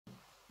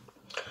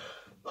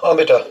हाँ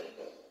बेटा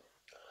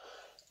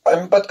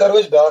अम पत करो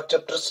इस ब्याक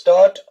चैप्टर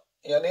स्टार्ट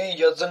यानी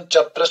यजन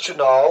चैप्टर छु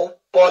नाव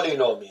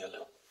पॉलिनोमियल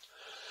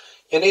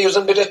यानी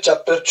युजन बेटा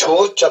चैप्टर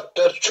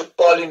छु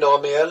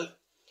पॉलिनोमियल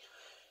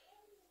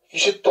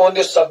ये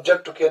तुंद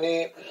सब्जेक्ट यानी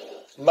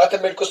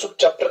मैथमेटिक्स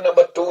चैप्टर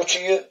नंबर 2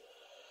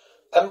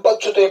 अम पत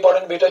छु तुम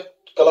पढ़न बेटा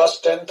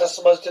क्लास 10th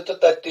मज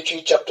तत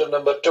चैप्टर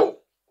नंबर 2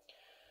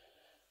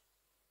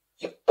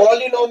 ये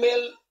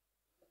पॉलिनोमियल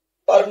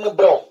पढ़न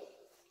ब्रो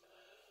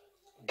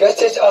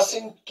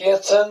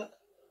कैसन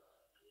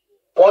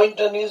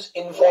पॉइंटन इज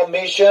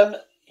इंफॉर्मेशन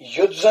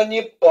युद्ध जन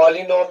ये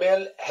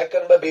पॉलिनोमियल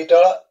हेकन बह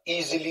बेटा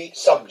इजीली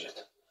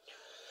समझित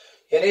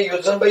यानी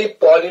युद्ध जन बह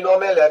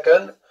पॉलिनोमियल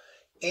हेकन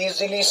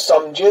इजीली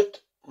समझित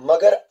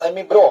मगर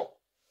अमि ब्रो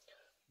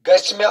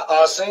गछ में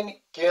आसन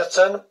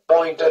कैसन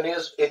पॉइंटन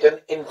इज इतन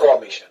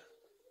इंफॉर्मेशन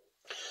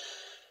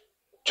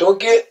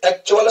चूंकि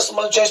एक्चुअलस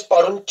मज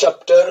पढ़न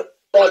चैप्टर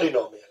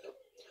पॉलिनोमियल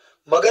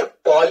मगर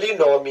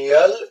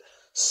पॉलिनोमियल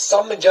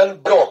समझन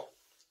ब्रो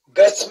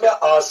गछ में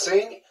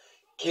आसन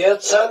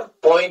कैसन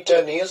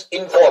पॉइंटन इज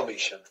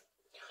इंफॉर्मेशन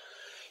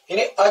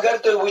यानी अगर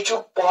तुम वो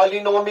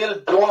पॉलिनोमियल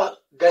ब्रो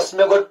गछ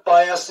में गोड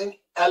पाय आसन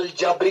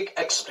अलजेब्रिक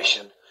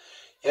एक्सप्रेशन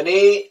यानी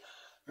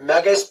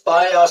मे गछ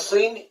पाय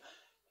आसन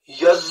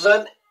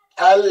यजन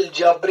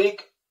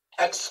अलजेब्रिक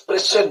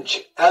एक्सप्रेशन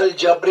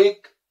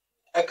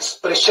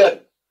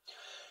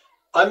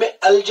अमे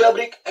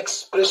अलजेब्रिक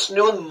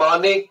एक्सप्रेशन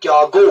माने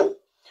क्या गो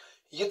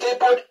यथे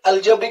पट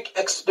अलजेब्रिक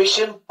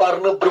एक्सप्रेशन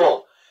पढ़ने ब्रो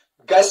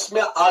गछ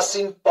में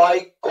आसिन पाई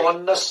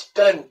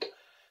कांस्टेंट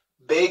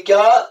बे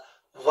क्या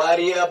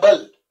वेरिएबल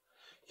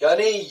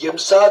यानी यम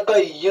साथ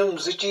यम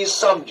चीज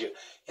समझ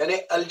यानी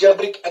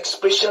अलजेब्रिक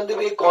एक्सप्रेशन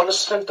दे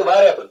कांस्टेंट तो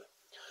वेरिएबल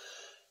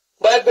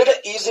बट बेटा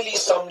इजीली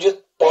समझ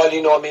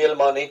पॉलिनोमियल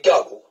माने क्या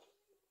गो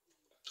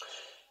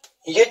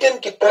यन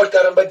कित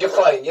कर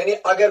डिफाइन यानी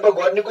अगर बह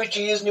गोडनिक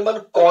चीज निमन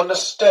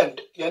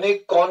कांस्टेंट यानी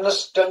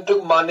कांस्टेंट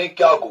माने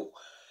क्या गो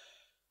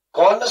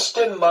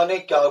कांस्टेंट माने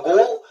क्या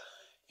गो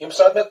यम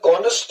साथ में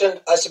कांस्टेंट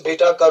आस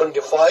बेटा कर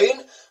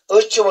define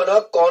one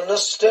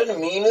constant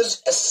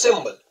means a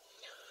symbol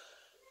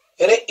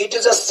यानी it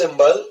is a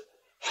symbol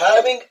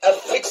having a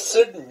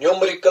fixed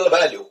numerical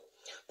value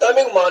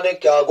तमिक माने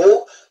क्या गो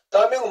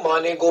तमिक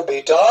माने गो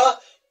बेटा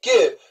कि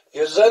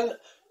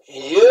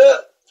ये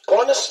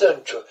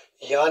कांस्टेंट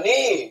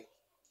यानी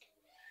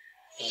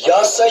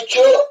यह सच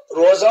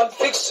रोजान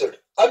फिक्स्ड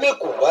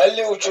अमिक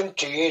वैल्यू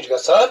चेंज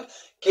गसान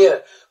कि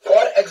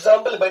फॉर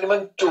एग्जांपल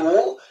बनमन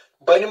 2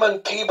 बनमन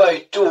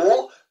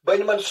 3/2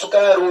 बनमन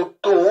स्क्वायर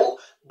रूट 2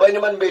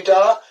 बनमन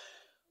बेटा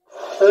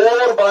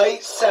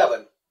 4/7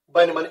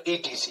 बनमन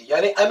etc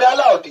यानी अमे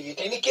अलाव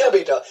ये क्या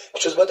बेटा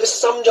बत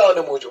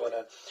समझाने मूजूब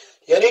वन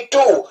यानी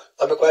 2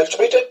 अमिक वैल्यू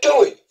बेटा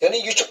 2 यानी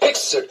यह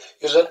फिक्स्ड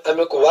यह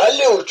अमिक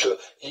वैल्यू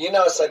यह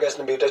ना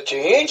गि बेटा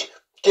चेंज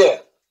क्या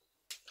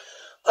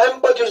अम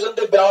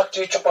पे ब्या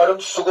चीज पढ़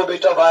सह गो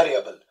बेटा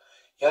वेरिएबल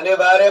यानी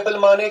वेरिएबल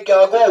माने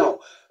क्या गो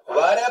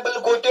वेरिएबल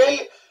गो तेल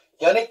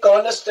यानी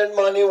कांस्टेंट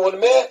माने वोन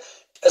में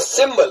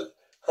symbol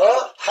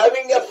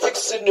having a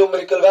fixed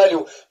numerical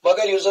value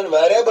मगर यूजन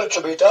वेरिएबल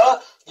बेटा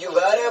ये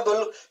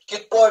वेरिएबल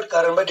कित पॉइंट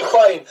कर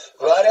डिफाइन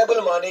वेरिएबल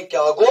माने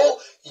क्या गो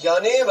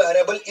यानी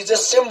variable is a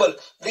symbol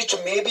which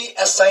may be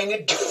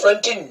assigned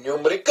different in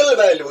numerical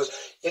values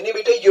यानी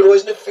बेटा ये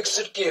रोज ने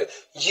फिक्स्ड किया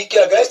ये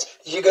क्या गैस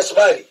ये गैस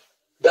वारी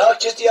ब्याक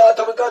चीज याद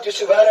हम का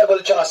जिस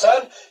वेरिएबल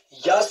आसान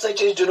या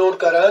सच डिनोट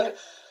करन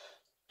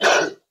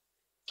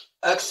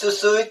x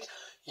सहित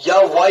या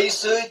y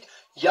सहित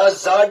या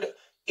z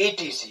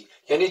etc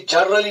यानी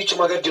जनरली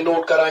मगर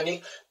डिनोट करानी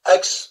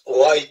x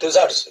y तो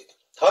z सहित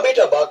हाँ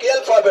बेटा बाकी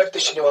अल्फाबेट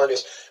तवान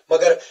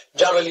मगर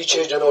जनरली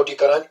डिनोट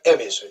करान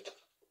m सहित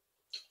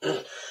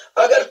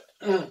अगर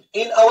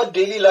इन आवर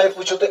डेली लाइफ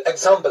वो तो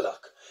एग्जाम्पल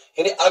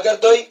यानी अगर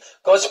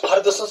तुम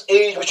फर्द सज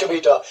एज वो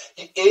बेटा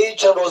ये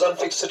एज रोजान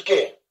फिक्स्ड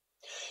के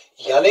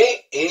यानी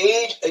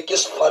एज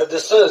अकिस फर्द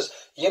सज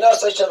यह ना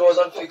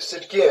रोजान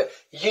फिक्स्ड के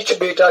यह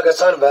बेटा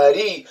गसान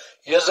वैरी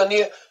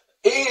यह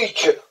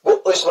एज गो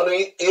वनो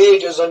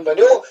एज जन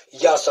बनो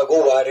यह सा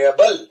गो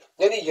वेरिएबल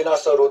यानी यह ना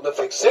रोद न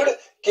फिक्स्ड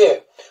के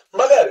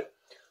मगर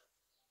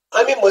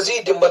अमे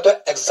मजीद दिम तो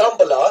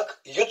एग्जाम्पल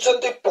युत जन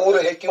तुम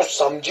पूरे हेकू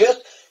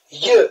समझित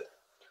यह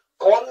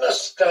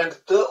कांस्टेंट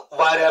तो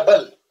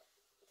वेरिएबल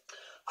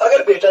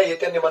अगर बेटा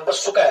ये निमन बह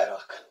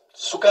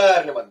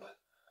स्क्वायर निमन बह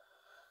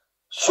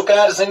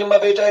स्क्वायर जन निम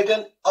बेटा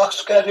ये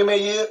स्क्वायर निम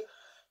ये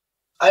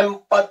अम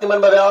पत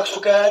निमन ब्या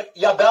स्क्वायर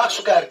या ब्या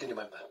स्क्वायर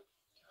निमन बह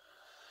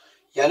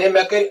यानी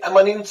मे कर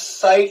अमन इन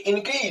साइड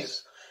इंक्रीज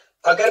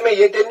अगर मैं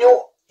ये नु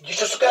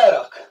यह स्क्वायर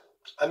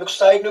अमुक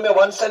साइड नु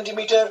 1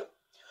 सेंटीमीटर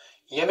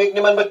यमिक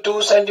निमन बह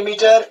 2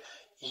 सेंटीमीटर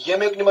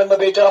यमिक निमन बह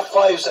बेटा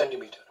 5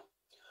 सेंटीमीटर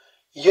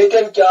ये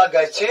क्या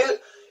गछ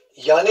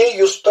यानी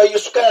युस तो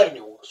स्क्वायर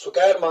नु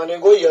स्क्वायर माने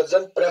गो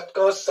यजन प्रत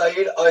का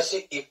साइड आसी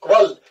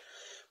इक्वल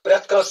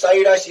प्रत का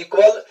साइड आसी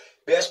इक्वल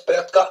बेस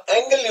प्रत का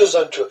एंगल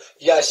युजन छु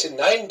या आसी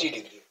 90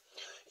 डिग्री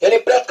यानी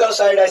प्रत का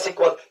साइड आसी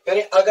इक्वल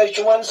यानी अगर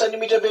 1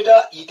 सेंटीमीटर बेटा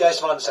ये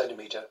आसी 1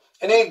 सेंटीमीटर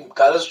यानी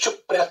गरज छु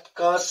प्रत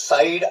का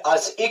साइड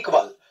आसी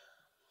इक्वल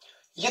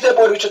یہ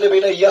پور وچو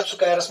بیٹا یت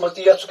سکوائرس مز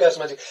یت سکوائرس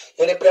مز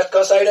یعنی پریت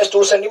کان سائڈ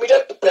 2 سینٹی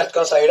میٹر پریت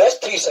کان سائڈ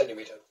 3 سینٹی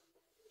میٹر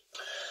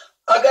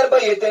اگر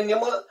بہ یہ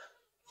نم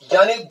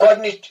یعنی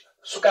گۄڈنِچ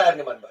سکوائر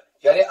نمان بہ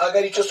یعنی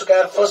اگر یہ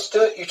سکوائر فرسٹ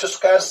یہ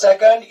سکوائر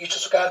سیکنڈ یہ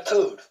سکوائر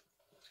تھرڈ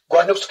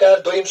گۄڈنیُک سکوائر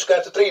دویم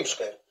سکوائر تو ترٛیٚیِم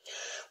سکوائر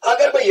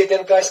اگر بہ یہ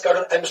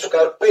کڑن امہ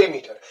سکوائر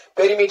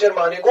پیریمیٹر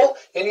مانے گو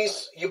یعنی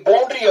یہ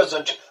باؤنڈری یس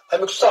زن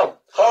امیک سم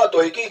ہاں تو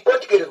ہیٚکہِ یِتھ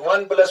پٲٹھۍ کٔرِتھ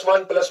 1 +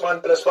 1 +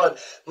 1 + 1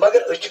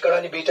 مگر أسۍ چھِ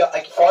کڑان یہِ بیٹا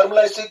اکہِ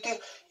فارمولا سۭتۍ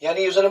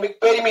یعنی یُس زن امیک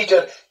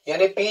پیریمیٹر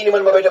یعنی پی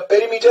نِمن بہ بیٹا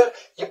پیریمیٹر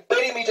یہ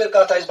پیریمیٹر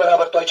کتھ آسہِ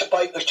برابر تۄہہِ چھِ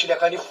پاے أسۍ چھِ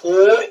لیکھان یہِ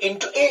 4 ×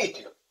 a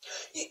تہِ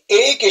یہ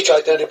a کے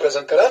اتن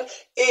ریپرزینٹ کران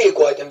a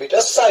گو اتن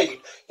بیٹا سائڈ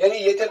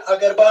یعنی یتن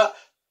اگر بہ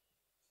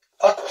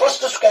ات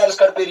فرسٹ سکوائرس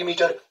کڑ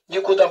پیریمیٹر یہ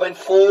کوتا بن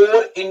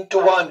 4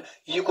 × 1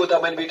 یہ کوتا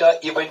بن بیٹا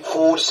یہ بن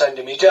 4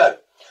 سینٹی میٹر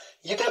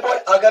یتھے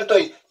پٲٹھۍ اگر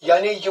تُہۍ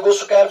یعنی یہ گو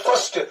سکوائر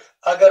فرسٹ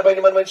اگر بہ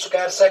نِمن وۄنۍ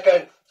سکوائر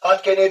سیکنڈ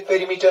ات کیاہ نیرِ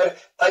پیریمیٹر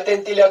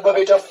اتن تہِ لیکھ بہ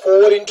بیٹا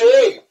 4 ×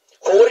 a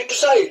 4 ×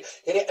 سائڈ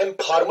یعنی ام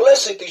فارمولا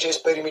سۭتۍ چھِ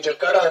أسۍ پیریمیٹر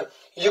کڑان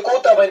یہ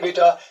کوتا بن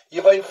بیٹا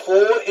یہ بن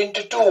 4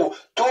 × 2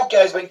 2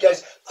 کیاز بن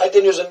کیاز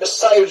اتن یُس زن مےٚ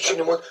سائڈ چھُ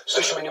نِمُت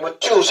سُہ چھُ مےٚ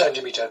نِمُت 2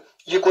 سینٹی میٹر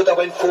یہ کوتا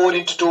بن 4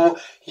 × 2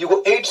 یہ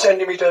گو 8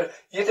 سینٹی میٹر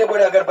یتھے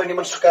پٲٹھۍ اگر بہ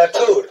نِمن سکوائر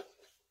تھرڈ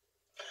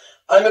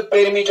امیک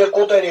پیریمیٹر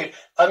کوتا نیرِ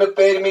امیک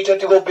پیریمیٹر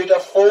تہِ گو بیٹا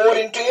 4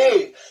 × a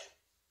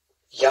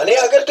یعنی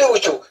اگر تُہۍ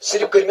وٕچھو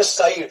صرف کر مےٚ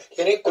سائڈ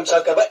یعنی کُنہِ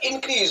ساتہٕ کر بہ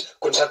انکریز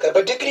کُنہِ ساتہٕ کر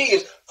بہ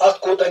ڈکریز ات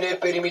کوتا نیرِ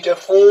پیریمیٹر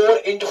 4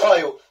 ×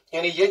 5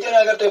 یعنی یتن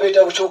اگر تُہۍ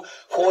بیٹا وٕچھو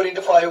 4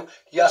 × 5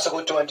 یہ ہسا گو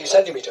 20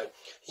 سینٹی میٹر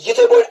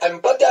یتھے پٲٹھۍ امہ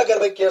پتہٕ اگر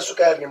بہ کینٛہہ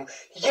سکوائر نِم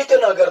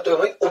یتن اگر تُہۍ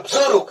وۄنۍ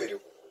اوبزرو کٔرِو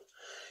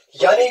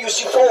یعنی یُس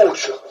یہ 4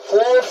 چھُ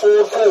 4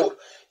 4 4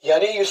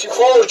 یعنی یُس یہ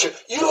 4 چھُ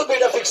یہ روٗد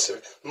بیٹا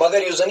فکسڈ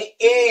مگر یُس زن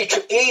یہ a چھُ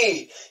a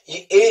یہ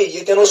a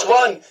یتن اوس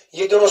 1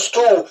 یتن اوس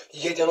 2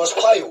 یتن اوس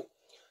 5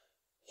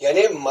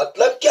 یعنی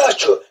مطلب کیا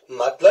چھُ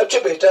مطلب چھُ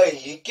بیٹا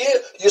یہ کہ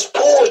یُس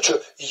 4 چھُ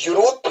یہ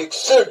روٗد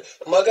فکسڈ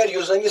مگر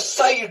یُس زن یہ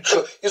سائڈ چھُ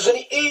یُس زن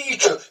یہ a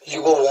چھُ یہ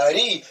گو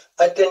ویری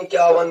اتن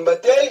کیا ون بہ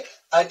تیٚلہِ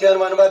اتن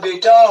ون بہ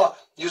بیٹا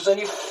یُس زن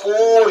یہ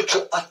 4 چھُ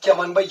ات کیا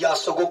ون بہ یہ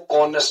ہسا گو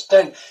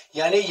کانسٹنٹ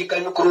یعنی یہ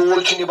کمیُک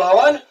رول چھُ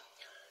نباوان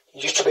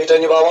یہ چھُ بیٹا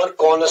نباوان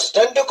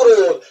کانسٹنٹُک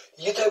رول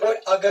یتھے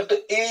پٲٹھۍ اگر تُہۍ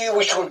a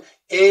وٕچھُن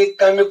a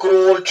کمیُک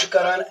رول چھُ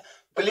کران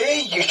پلے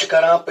یہ چھُ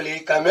کران پلے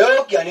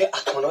کمیُک یعنی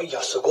اتھ ونو یہ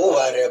ہسا گو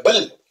ویریبل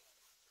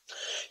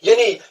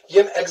یعنی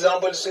یم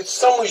ایگزامپل سۭتۍ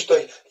سمجھ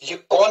تُہۍ یہ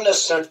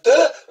کانسٹنٹ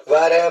تہٕ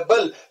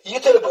ویریبل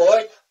یتھے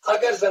پٲٹھۍ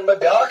اگر زن بہ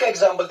بیاکھ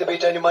ایگزامپل تہِ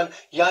بیٹا نِمن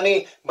یعنی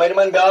بہ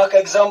نِمن بیاکھ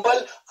ایگزامپل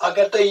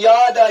اگر تُہۍ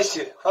یاد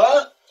آسہِ ہاں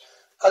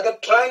اگر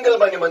ٹرائنگل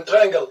بہ نِمن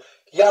ٹرائنگل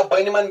یا بہ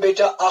نِمن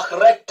بیٹا اکھ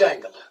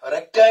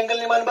ریکٹینگل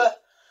نِمن بہ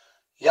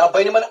یا بہ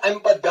نِمن امہ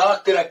پتہٕ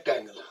بیاکھ تہِ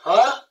ریکٹینگل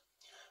ہاں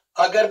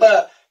اگر بہ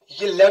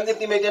یہ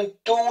لینگتھ نِم ییٚتٮ۪ن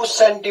 2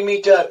 سینٹی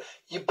میٹر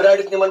یہ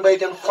بریڈتھ نِمن بہ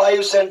ییٚتٮ۪ن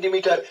 5 سینٹی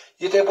میٹر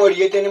یتھے پٲٹھۍ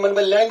ییٚتٮ۪ن نِمن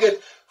بہ لینگتھ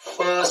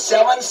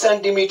 7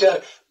 سینٹی میٹر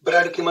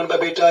بریڈتھ نِمن بہ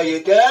بیٹا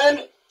ییٚتٮ۪ن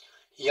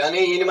یعنی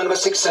یہ نِمن بہ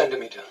 6 سینٹی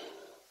میٹر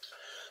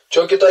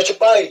چونکہ تۄہہِ چھِ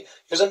پاے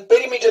یُس زن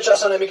پیریمیٹر چھُ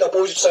آسان امیک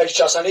اپوزٹ سائڈ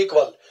چھِ آسان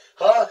اِکول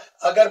ہاں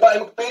اگر بہ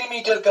امیک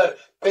پیریمیٹر کر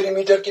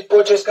پیریمیٹر کِتھ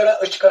پٲٹھۍ چھِ أسۍ کران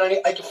أسۍ چھِ کران یہِ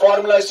اکہِ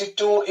فارمولا سۭتۍ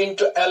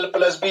 2 × l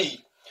 + b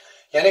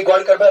یعنی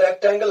گۄڈٕ کر بہ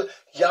ریکٹینگل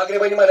یا اگر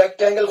بہ نِمن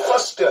ریکٹینگل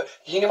فرسٹ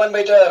یہ نِمن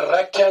بیٹا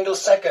ریکٹینگل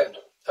سیکنڈ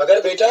اگر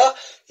بیٹا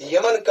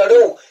یمن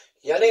کڑو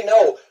یعنی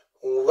نو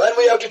when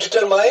we have to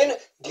determine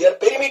their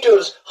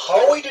perimeters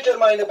how we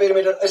determine the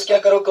perimeter اس کیا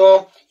کرو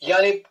کام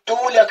یعنی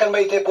 2 لیکھن بہ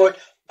یتھے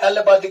پٲٹھۍ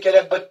l بدل کیا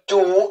لیکھ بہ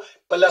 2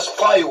 +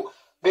 5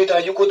 بیٹا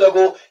یہ کوتا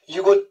گو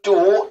یہ گو 2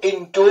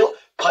 ×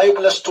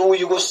 5 + 2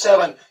 یہ گو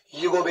 7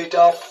 یہ گو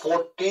بیٹا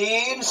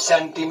 14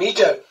 سینٹی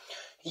میٹر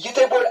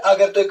یتھے پٲٹھۍ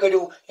اگر تُہۍ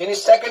کٔڑِو یعنی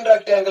second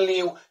rectangle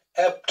new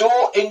 2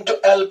 ×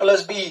 l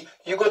 + b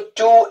یہ گو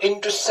 2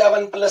 ×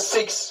 7 +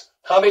 6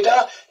 ہاں بیٹا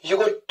یہ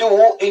گو 2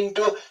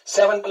 ×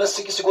 7 +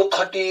 6 یہ گو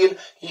 13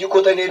 یہ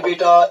کوتا نیرِ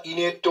بیٹا یہ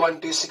نیرِ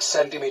 26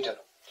 سینٹی میٹر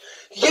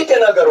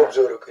یتن اگر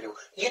اوبزرو کٔرِو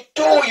یہ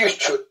 2 یہ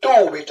چھُ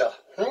 2 بیٹا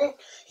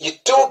یہ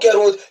 2 کیا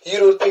روٗد یہ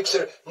روٗد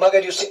فکسڈ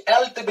مگر یُس یہ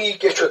l تہٕ b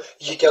کیا چھُ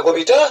یہ کیا گو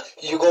بیٹا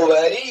یہ گو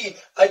ویری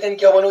اتن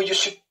کیا ونو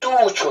یُس یہ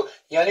 2 چھُ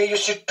یعنی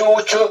یُس یہ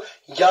 2 چھُ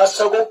یہ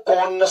ہسا گو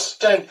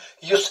کانسٹنٹ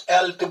یُس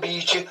l تہٕ b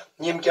چھِ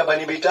یم کیا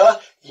بنہِ بیٹا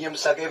یم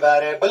سا گٔے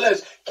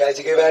ویریبلز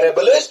کیازِ گٔے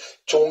ویریبلز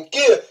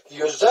چونکہ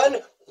یُس زن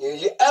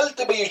یہ l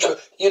تہٕ b چھُ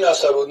یہ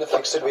نسا روٗد نہٕ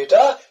فکسڈ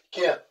بیٹا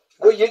کینٛہہ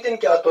گو یتن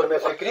کیا توٚر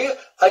مےٚ فکرِ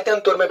اتن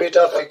توٚر مےٚ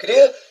بیٹا فکرِ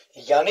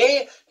یعنی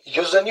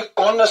یُس زن یہ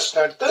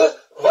کانسٹنٹ تہٕ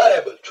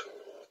ویریبل چھُ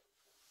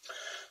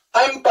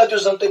ام پتہٕ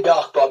یُس زن تۄہہِ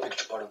بیاکھ ٹاپک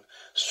چھُ پرُن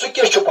سُہ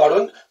کیاہ چھُ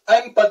پرُن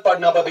ام پتہٕ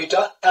پرنا بہ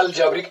بیٹا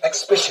الجبرک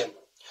ایکسپریشن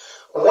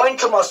وۄنۍ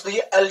چھُ مسلہٕ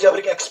یہ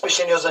الجبرک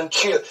ایکسپریشن یۄس زن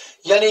چھِ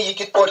یعنی یہ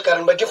کِتھ پٲٹھۍ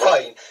کرن بہ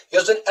ڈِفاین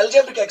یۄس زن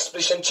الجبرک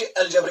ایکسپریشن چھِ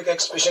الجبرک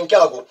ایکسپریشن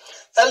کیا گو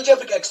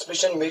الجبرک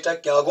ایکسپریشن بیٹا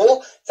کیا گو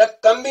a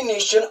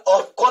combination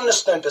of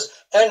constants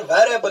and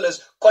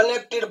variables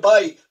connected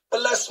by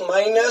plus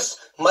minus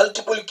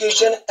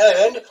multiplication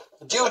and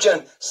division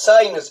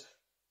signs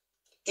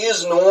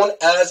is known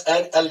as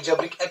an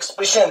algebraic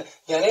expression.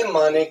 यानी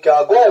माने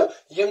क्या गो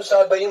यम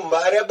साथ भाई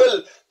variable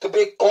तो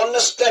बे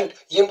constant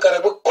यम करा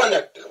वो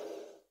connect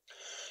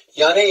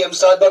यानी यम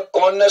साथ बा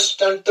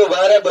constant तो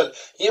variable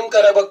यम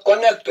करा वो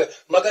connect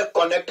मगर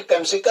connect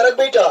कम से करक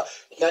बेटा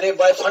यानी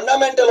by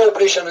fundamental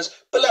operations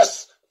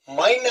plus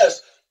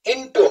minus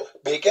into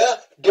बे क्या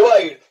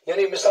divide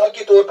यानी मिसाल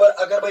के तौर पर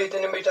अगर भाई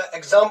इतने बेटा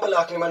example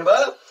आखिर मन बा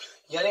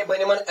यानी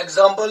बने मन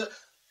example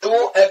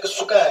 2x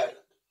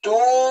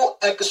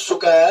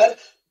square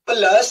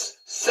plus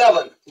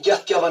 7 यह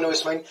क्या बनो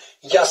इसमें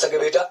यह सके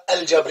बेटा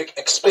algebraic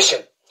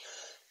expression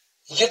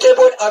ये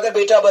बोर्ड अगर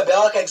बेटा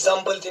ब्याक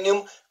एग्जांपल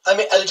दिनिम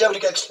अमे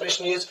algebraic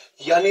expression is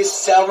यानी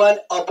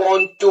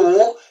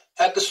 7/2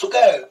 x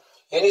square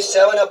यानी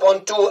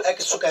 7/2 x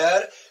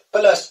square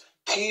plus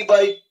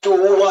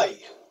 3/2y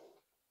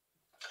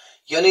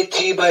यानी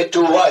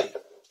 3/2y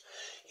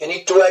यानी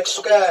 2x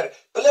square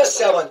plus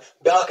 7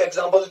 back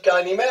example क्या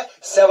नहीं में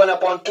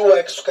 7/2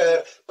 x square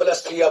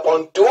plus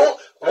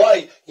 3/2y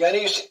यानी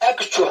इस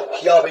x छो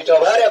या बेटा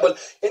वेरिएबल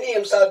यानी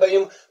हम साथ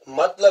भाई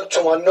मतलब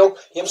छो वनो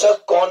हम साथ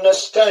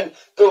कांस्टेंट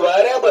तो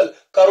वेरिएबल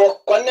करो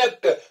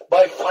कनेक्ट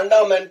बाय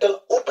फंडामेंटल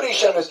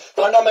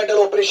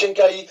ऑपरेशन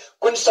क्या ही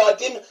कुन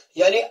साथिन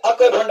यानी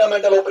अक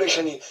फंडामेंटल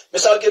ऑपरेशन ही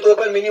मिसाल के तौर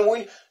पर मैंने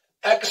हुई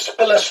x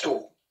plus 2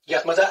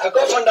 यह मजा अक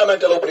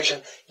फंडामेंटल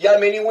ऑपरेशन या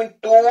मैंने हुई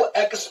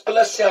 2x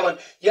plus 7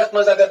 यह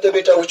मजा अगर तो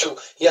बेटा वुचो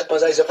यह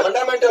मजा इज अ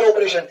फंडामेंटल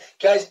ऑपरेशन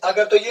क्या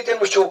अगर तो ये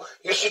वुचो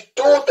इस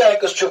 2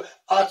 x छो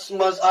आज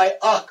मज आय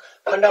अक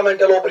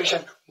फंडामेंटल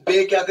ऑपरेशन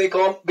बे क्या कई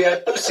काम बे आय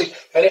प्लस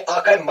यानी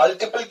आका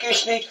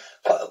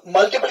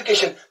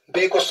मल्टीप्लिकेशन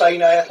बे को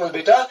साइन आया मज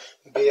बेटा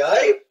बे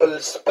आय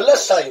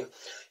प्लस साइन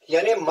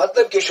यानी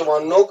मतलब के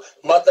शुमानो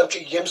मतलब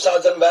यम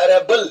साजन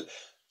वेरिएबल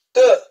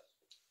तो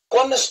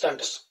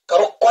कांस्टेंट्स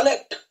करो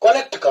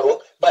कनेक्ट करो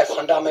बाय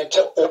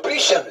फंडामेंटल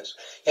ऑपरेशंस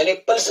यानी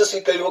प्लस से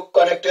करो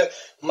कनेक्ट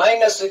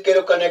माइनस से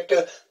करो कनेक्ट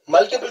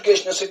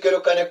मल्टीप्लिकेशन से करो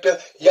कनेक्ट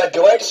या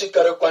डिवाइड से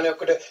करो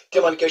कनेक्ट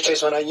तिमन के छे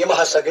वना यम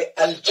हसा गए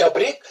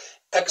algebraic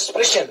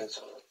expressions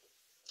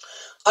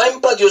I'm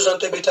पर यूजन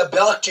ते बेटा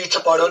ब्याक चीज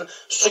पढ़न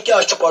सु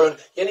क्या छ पढ़न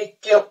यानी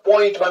के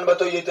पॉइंट वन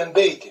बतो येतन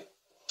बेत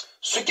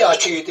सु क्या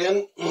छ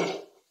येतन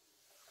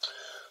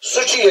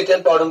सु छ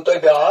येतन पढ़न तो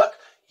ब्याक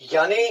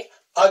यानी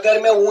अगर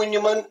मैं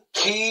वनिमन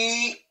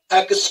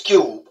 3x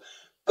cube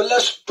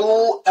plus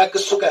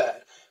 2x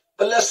square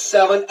plus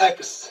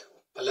 7x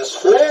plus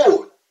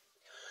 4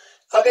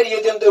 अगर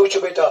ये दिन तो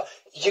वुचो बेटा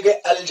ये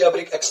गए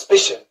algebraic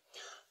expression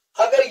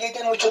अगर ये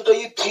दिन वुचो तो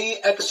ये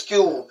 3x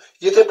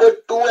cube ये थे पर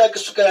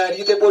 2x square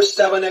ये थे पर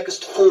 7x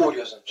 4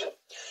 यो समझ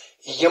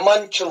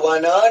यमन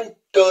चवानान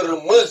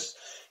terms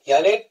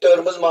यानी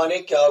terms माने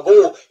क्या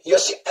गो ये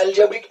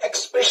algebraic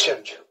expression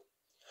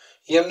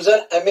यमजन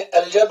अमे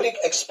algebraic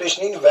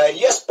expression in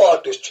various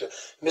parts छ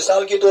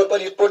मिसाल के तौर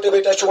पर इतपोट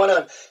बेटा छ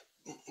वनान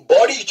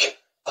बॉडी छ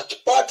अच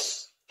पार्ट्स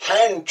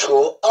हैंड छो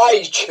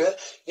आई छ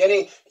यानी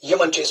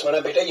यमन छ वना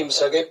बेटा यम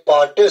सगे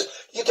पार्ट्स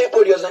इथे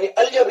पोट यजन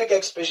algebraic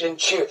expression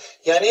छ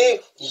यानी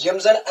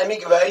यमजन अमे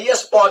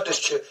various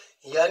parts छ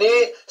यानी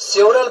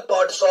several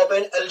parts of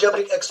an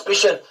algebraic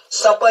expression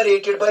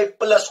separated by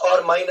plus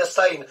or minus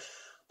sign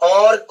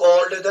are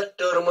called the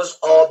terms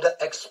of the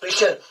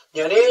expression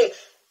यानी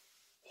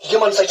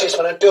यमन सच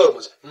वनान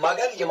टर्म्स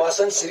मगर यम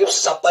आसन सिर्फ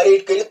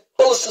सेपरेट कर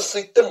प्लस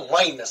से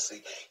माइनस से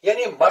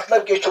यानी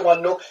मतलब के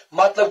वनो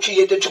मतलब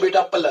ये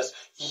बेटा प्लस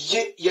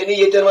ये यानी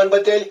ये वन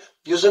बतेल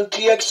युजन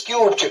 3x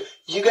क्यूब छ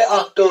ये गए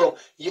अख टर्म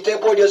ये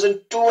पोट युजन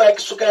 2x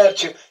स्क्वायर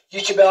छ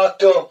ये ब्याक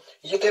टर्म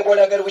ये पोट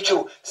अगर वुचो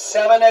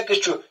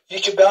 7x छ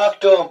ये ब्याक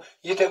टर्म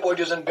ये पोट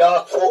युजन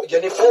ब्याक 4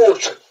 यानी 4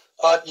 छ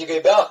ये गए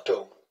ब्याक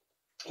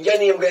टर्म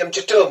यानी यम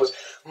गए टर्म्स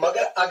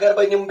मगर अगर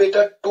बनिम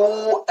बेटा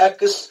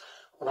 2x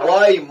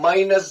y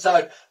minus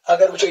z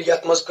अगर वुचो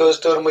यत मज कस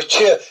टर्म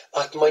छ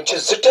अत मन छ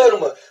ज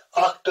टर्म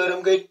अख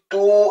टर्म गई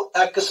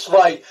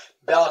 2xy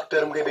ब्याक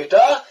टर्म गई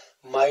बेटा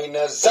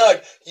minus z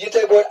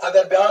ये बोर्ड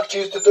अगर ब्याक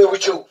चीज तो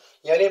वुचो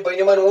यानी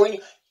बनिमन one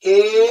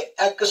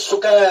ax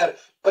square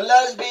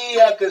plus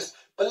bx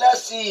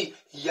plus c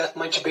यत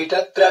मन छ बेटा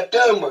त्रे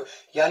टर्म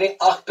यानी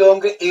अख टर्म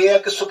गई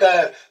ax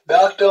स्क्वायर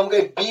ब्याक टर्म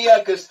गई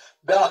bx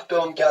ब्याक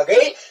टर्म क्या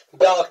गई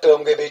ब्याक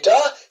टर्म गई बेटा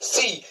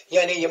c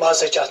यानी यमा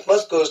से चत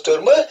मज कस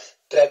टर्म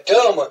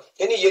टर्म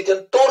यानी ये दिन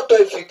तौर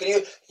तो फिक्री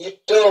ये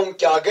टर्म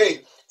क्या गई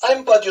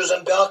अम पत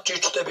यूजन ब्याक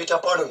चीज तो बेटा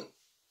पढ़न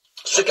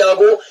सु क्या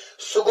गो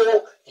सु गो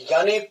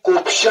यानी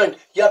कोएफिशिएंट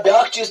या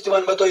ब्याक चीज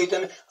तिवन बतो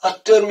इतन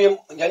टर्म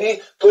यानी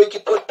तो कि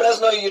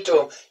प्रेजेंट ये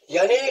टर्म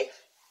यानी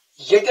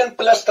ये दिन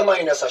प्लस तो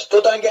माइनस तो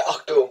तांगे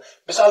अख टर्म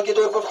मिसाल के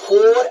तौर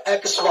पर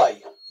 4xy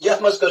यह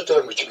मज कर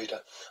टर्म छ बेटा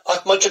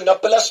अख मच न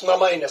प्लस न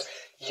माइनस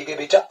ये गई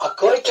बेटा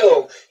अकर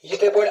टर्म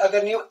ये बोर्ड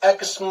अगर new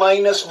x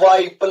minus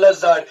y plus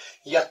z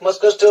यत मज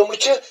कस टर्म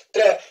छ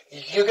त्रे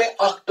ये गई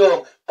अख टर्म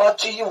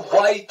पछ ये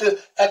y तो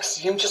x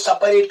यम छ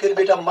सेपरेट कर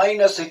बेटा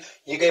माइनस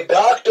ये गई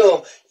ब्याक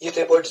टर्म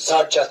ये बोर्ड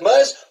z छ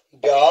मज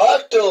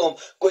ब्याक टर्म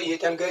को ये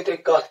तन गई ते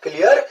कत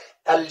clear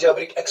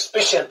algebraic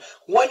expression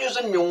one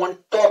यूजन म्योन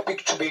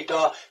topic छ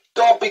बेटा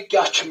टॉपिक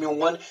क्या छ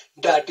म्योन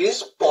दैट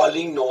इज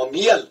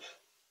polynomial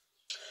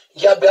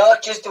या ब्याक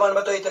चीज तिवन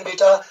बतो इतन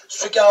बेटा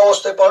सु क्या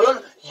होते पढ़ुन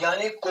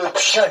यानी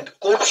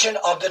कोफिशिएंट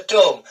ऑफ द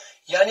टर्म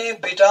यानी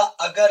बेटा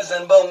अगर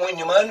जनबा वो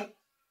निमन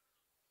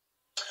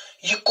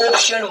ये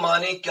कोफिशिएंट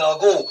माने क्या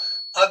गो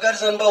अगर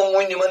जनबा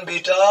वो निमन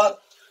बेटा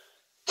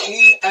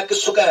 3x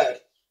square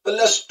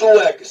plus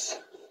 2x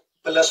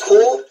plus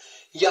 4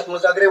 यत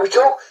मज अगर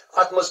वो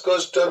अत मज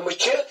कज टर्म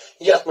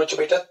यत मज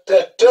बेटा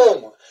 3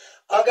 टर्म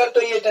अगर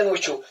तो ये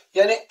वो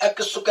यानी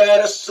x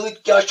स्क्वायर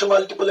सह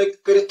मल्टीप्लाई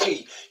कर 3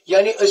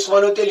 यानी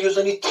वो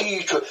तेल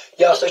 3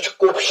 यह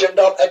कोफिशिएंट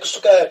ऑफ x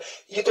स्क्वायर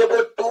ये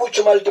बो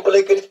 2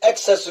 मल्टीप्लाई कर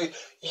x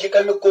यह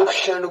कम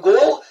कोफिशिएंट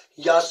गो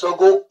यह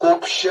गो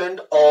कोफिशिएंट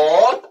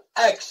ऑफ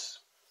x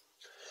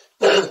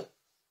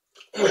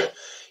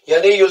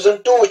यानी यूजन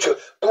 2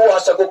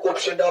 हसा गो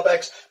कोफिशिएंट ऑफ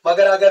x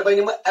मगर अगर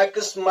बन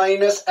x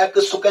माइनस x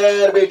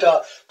स्क्वायर बेटा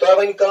तो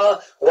वन कह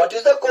what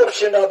is the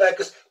coefficient of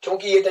x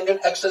क्योंकि ये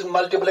x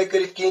मल्टीप्लाई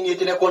कर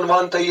ये कोन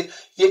वन थी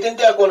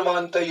ये कोन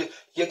वन थी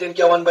ये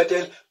क्या वन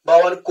बतेल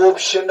बावन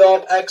coefficient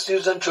of x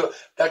यूजन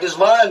that is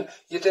 1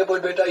 ये बोल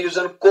बेटा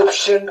यूजन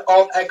कोफिशिएंट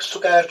ऑफ x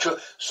स्क्वायर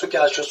सु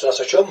क्या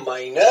सो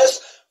 -1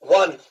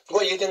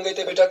 गो ये गई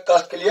बेटा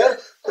कत क्लियर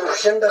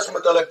कोफिशिएंटस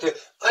मुतलक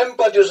अम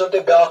पे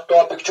ब्या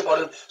टॉपिक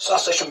पढ़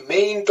सह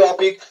main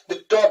topic the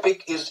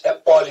topic is a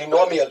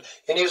polynomial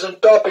यानी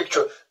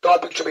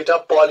टॉपिक बेटा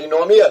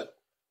पॉलिनोमियल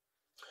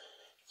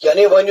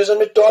यानी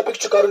वन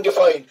टॉपिक कर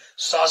डिफाइन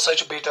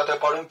सह बेटा तुम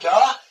पढ़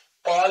क्या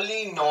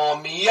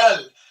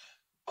पॉलिनोमियल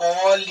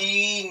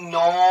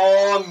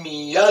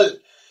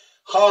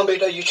हाँ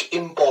बेटा ये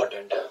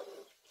इंपॉर्टेंट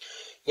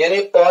यानी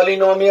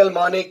पॉलिनोमियल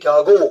माने क्या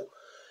गो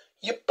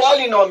ये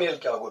पॉलिनोमियल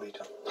क्या गो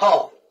बेटा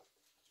हाँ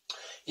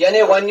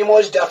यानी वन निमो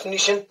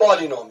डेफिनेशन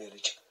पॉलिनोमियल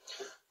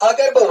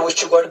अगर बह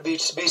वो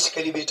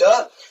बेसिकली बेटा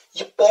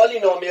ये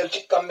पॉलिनोमियल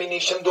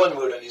कॉम्बिनेशन दोन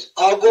वर्डन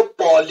आ गो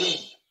पॉली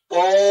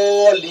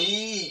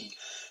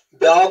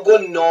ब्या गो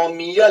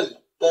नोमियल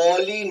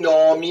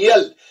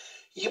पॉलिनोमियल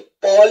ये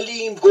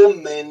पॉली गो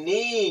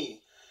मैनी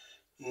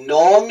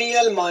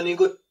नोमियल माने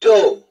गो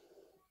टर्म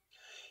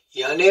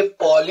यानी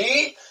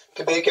पॉली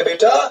के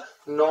बेटा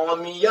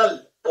नोमियल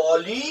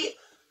पॉली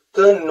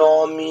तो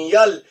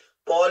नोमियल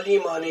पॉली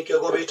माने क्या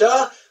गो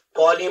बेटा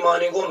पॉली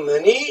माने गो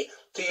मनी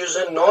तो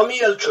यूजर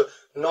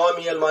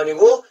नोमियल माने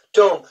गो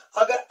टर्म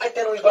अगर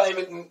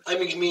अटन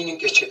अमिक मीनिंग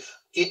क्या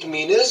इट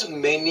मीन्स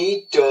मेनी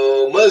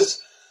टर्म्स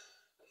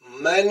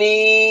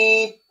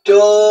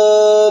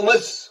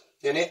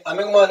यानी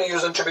अमिक माने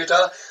यूजर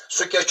बेटा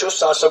सु क्या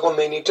सह गो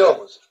मेनी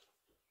टर्म्स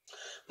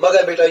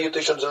मगर बेटा ये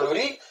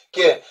जरूरी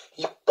कि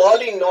ये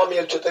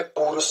पॉलिनोमियल तुम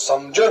पूरा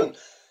समझुन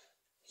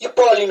ये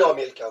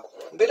पॉलिनोमियल क्या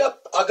गो बेटा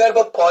अगर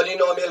बह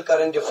पॉलिनोमियल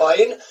कर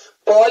डिफाइन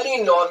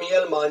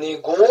पॉलिनोमियल माने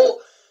गो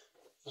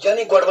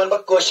यानी गोड वन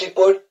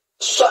बह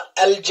सो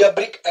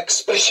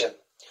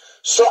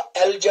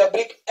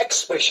एल्जेब्रिक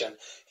एक्सप्रेशन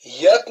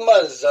यत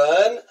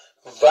मजन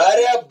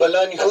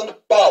वेरिएबलन हुंद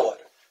पावर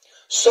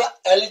सो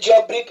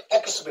एल्जेब्रिक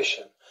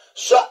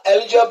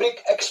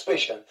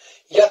एक्सप्रेशन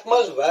यत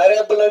मज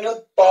वेरिएबलन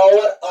हुंद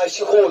पावर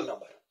आसि होल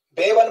नंबर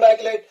बे वन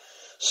बैक लेट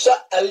सो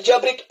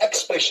एल्जेब्रिक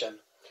एक्सप्रेशन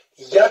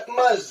यत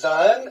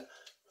मजन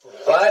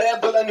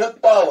वेरिएबलन हुंद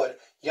पावर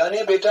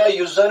यानी बेटा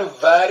युस जन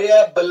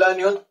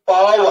वेरिएबलन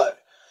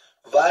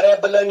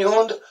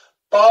हुंद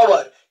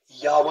पावर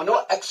या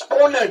वनो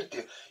एक्सपोनेंट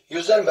त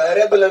युस जन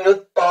वेरिएबलन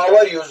हुंद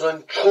पावर युस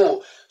जन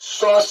छु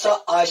सो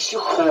आसि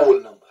whole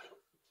number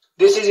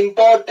this is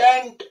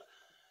important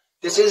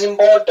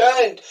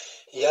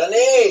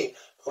यानी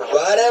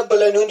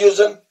वेरिएबलन हुंद युस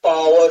जन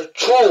पावर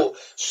छु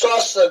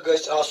सो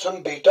गस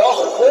आसन बेटा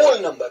होल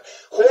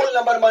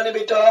नंबर माने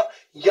बेटा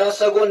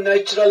या गो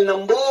natural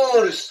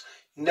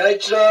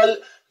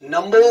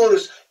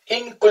numbers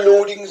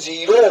including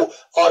 0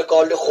 are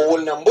called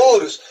whole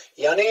numbers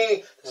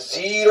यानी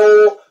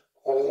 0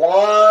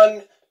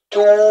 1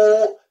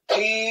 2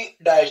 3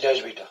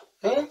 dash बेटा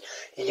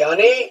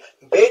यानी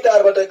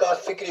बेतार बता का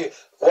फिक्री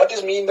what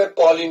is mean by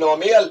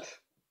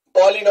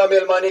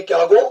polynomial माने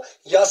क्या गो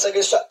या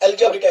सगे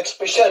एल्जेब्रिक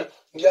एक्सप्रेशन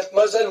यत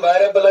मजन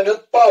वेरिएबल हुंद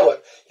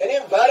पावर यानी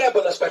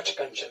वेरिएबल पे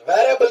कंडीशन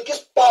वेरिएबल किस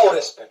पावर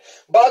पे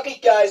बाकी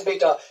क्या है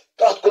बेटा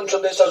तथ कुन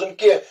सजुन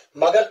की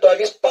मगर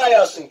तुम पाय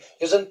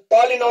आसन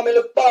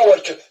पॉलिनोमियल पावर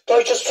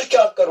तुम सह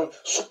चेक कर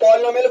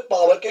पॉलिनोमियल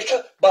पावर क्या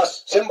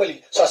बस सिंपली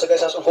सह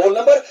गो होल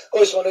नंबर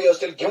वो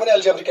गिवन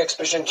एल्जेब्रिक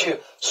एक्सप्रेशन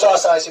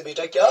सह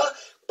बेटा क्या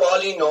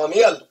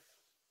पॉलिनोमियल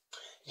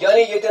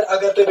यानी ये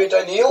अगर तुम बेटा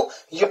नीव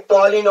ये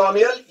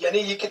पॉलिनोमियल यानी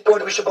ये कित पे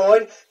वो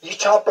बन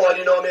यह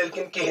पॉलिनोमियल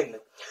किन कहें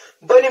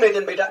बन मे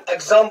दिन बेटा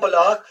एग्जाम्पल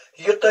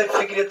यु तुम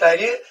फिक्र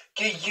तर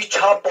कि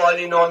यह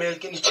पॉलिनोमियल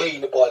कि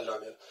यह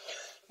पॉलिनोमियल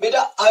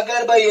बेटा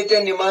अगर बह ये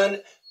निमान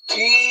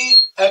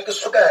 3x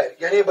स्क्वायर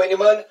यानी बह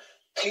निमान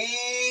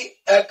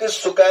 3x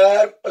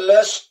square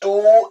plus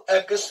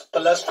 2x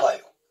plus 5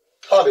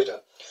 हाँ बेटा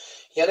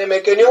यानी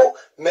मैं कहो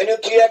मैंने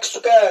 3x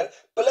square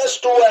plus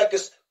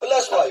 2x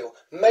plus 5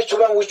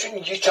 मैं वुचन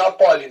यह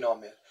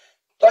पॉलिनोमियल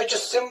तो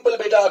सिंपल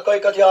बेटा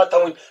कत याद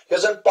थवन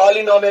यह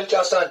पॉलिनोमियल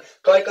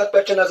कत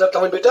पे नजर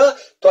थवन बेटा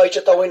तो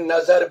थवन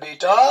नजर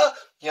बेटा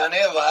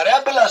यानी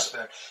वेरिएबलस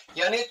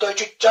पे यानी तो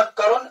चेक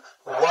करन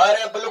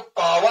variable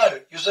power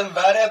use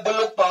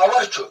variable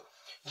power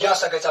यह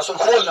हसा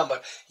गो होल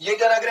नंबर ये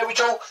अगर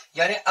वो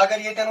यानी अगर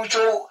ये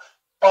वो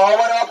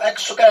पावर ऑफ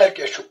एक्स स्क्वायर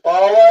क्या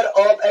power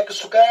of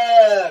x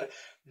square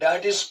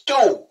that is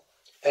 2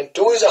 and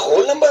 2 is a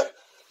whole number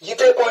ये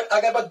पॉइंट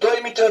अगर बह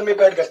दोमी टर्म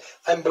पे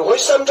गम ब्रोह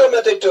समझो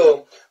मे तुम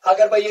टर्म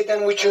अगर बह ये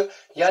वो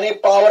यानी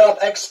पावर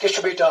ऑफ एक्स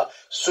क्या बेटा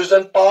सह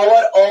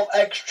पावर ऑफ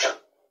एक्स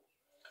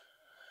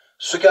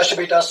सह क्या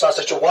बेटा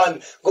सह 1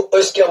 गो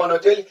क्या वनो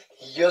तेल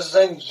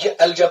यह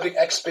algebraic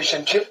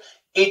expression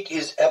it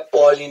is a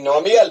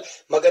polynomial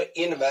मगर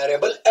in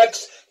variable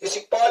x इस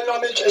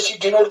polynomial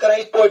डिनोट कर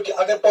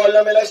अगर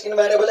polynomial in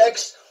variable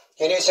x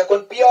यानी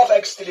p of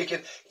x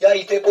लिखित या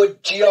इथे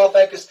g of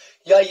x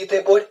या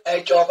इथे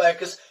h of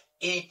x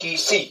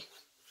etc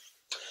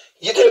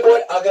इथे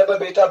अगर बह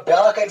बेटा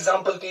ब्याक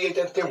एग्जांपल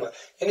तिम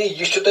यानी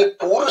यह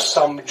पूर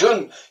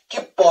समझुन कि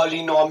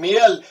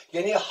पॉलिनोमियल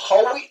यानी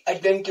हाउ वी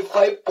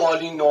आइडेंटिफाई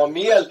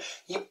पॉलिनोमियल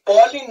ये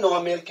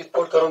पॉलिनोमियल कित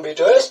करो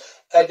बेटा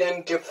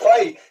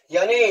आइडेंटिफाई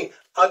यानी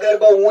अगर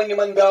बह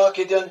वन ब्याक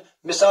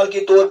मिसाल के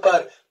तौर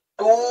पर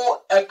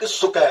 2x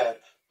square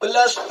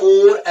plus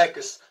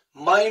 4x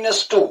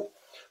minus 2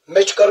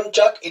 मे कर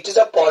check it is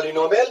a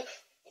polynomial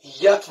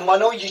यथ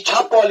मनो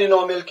यह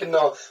पॉलिनोमियल कि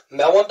ना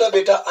मे वो तो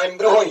बेटा अम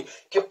ब्रोह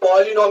कि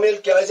पॉलिनोमियल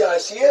क्या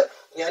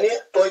यानी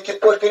तुम कित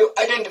करो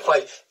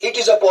identify it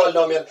is a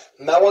polynomial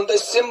मे वो तो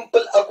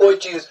सिंपल अको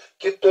चीज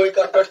कि तुम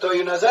कत पे थो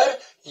नजर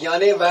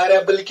यानी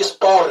वेरिएबल किस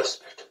पावरस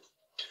पे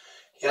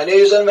यानी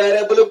use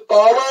variable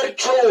power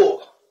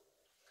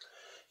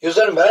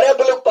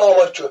variable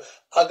power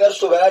अगर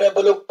सह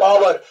वेरिएबल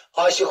पावर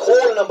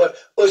होल नंबर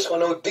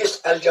वनो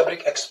दिस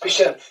अलजेब्रिक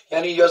एक्सप्रेशन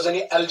यानी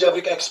यह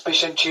algebraic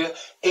expression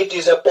it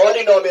is a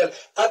polynomial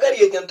अगर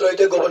ये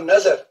त्रो गो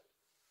नजर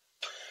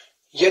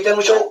ये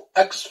वो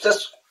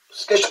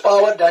एक्स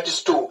पावर दैट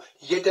इज 2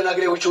 ये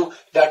अगर वो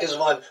that is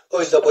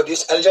 1 दपो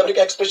this algebraic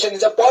expression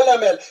is a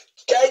polynomial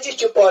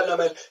क्या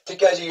पॉलिनोमियल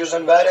तिज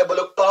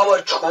वेरिएबल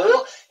पावर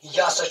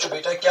यह हसा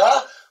बेटा क्या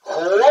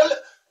होल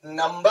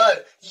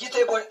नंबर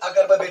ये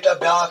अगर बह बेटा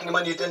ब्याक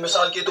निमन ये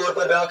मिसाल के तौर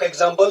पर back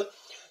example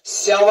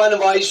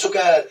 7y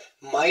square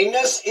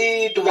minus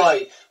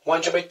 8y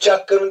one मे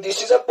चेक कर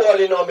दिस इज अ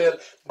पॉलिनोमियल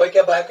बह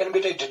क्या बह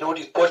बेटा डिनोट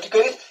इत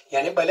कर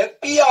यानी बह लिख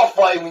p ऑफ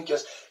y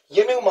वनकस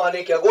यमिक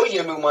माने क्या गो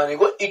यमिक माने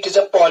go it is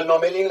a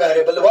polynomial in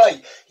variable y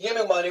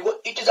यमिक माने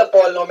go it is a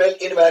polynomial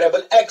in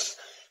variable x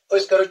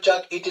करो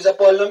check it is a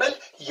polynomial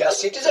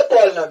yes it is a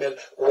polynomial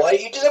why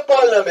it is a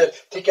polynomial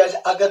तिकाज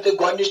अगर तुम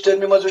गोडनिच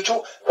term मज वो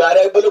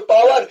variable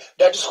power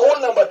that is whole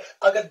number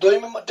अगर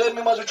दोम term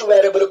मज वो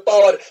variable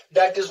power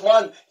that is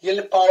 1 ये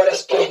power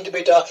S कहें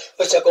बेटा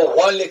हको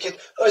 1 लिखित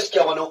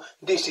क्या वनो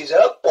दिस इज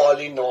अ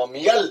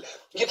पॉलिनोमियल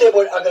ये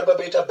अगर बह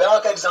बेटा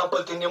ब्याक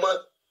एग्जांपल तिम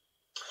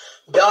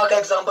ब्याक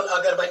एग्जांपल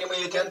अगर बह निम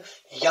ये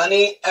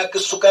यानी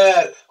एक्स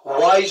स्क्वायर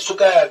वाई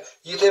स्क्वायर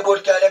ये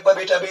क्या लिख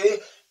बेटा बे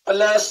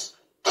plus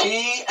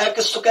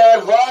 3x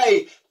square y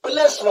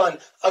plus 1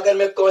 अगर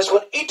मैं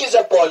इट इज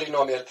अ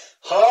पॉलिनोमियल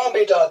हाँ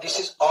बेटा this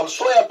is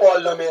also a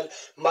polynomial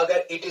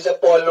मगर it is a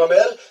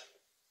polynomial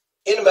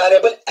in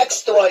variable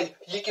x तो y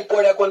ये कि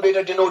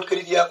बेटा डिनोट कर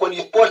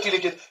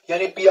लिखित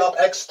यानी p ऑफ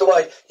x तो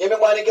y ये में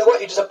माने क्या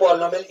it is a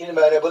polynomial in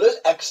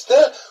variables x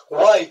तो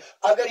y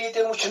अगर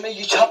ये वो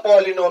यह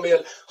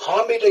पॉलिनोमियल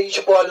हाँ बेटा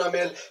यह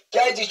पॉलिनोमियल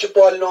क्या यह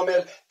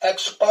polynomial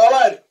x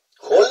power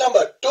whole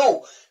number 2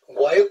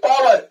 y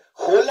power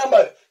whole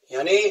number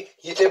यानी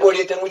ये वो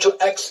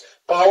x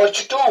power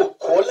 2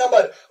 whole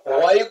number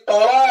y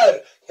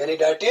power यानी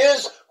that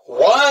is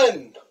 1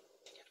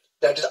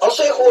 that is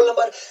also a whole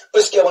number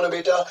क्या वो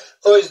बेटा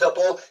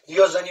दपो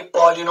यह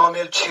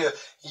पॉलिनोमियल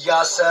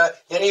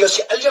यानी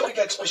अलजेब्रिक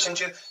एक्सप्रेशन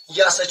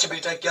यह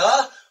बेटा क्या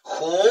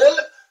होल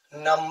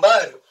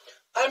नंबर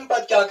अम पे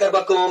क्या कर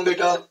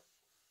बेटा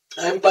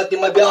अम पे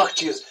दिमा ब्याक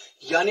चीज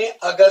यानी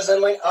अगर जन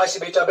वन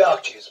बेटा ब्याक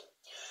चीज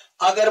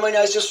अगर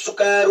one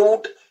square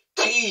root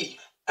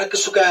 3x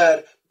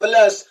square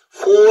plus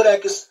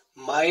 4x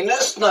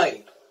minus 9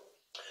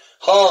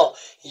 हाँ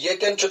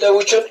ये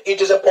वुचन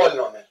इट इज अ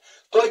पॉलिनोमियल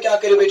तो क्या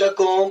करो बेटा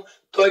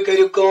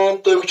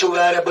तो वो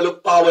वेरिएबल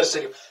पावर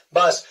सिर्फ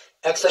बस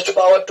x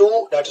power 2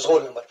 that is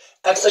whole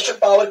number x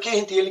power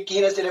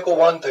कहें को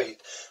 1 थ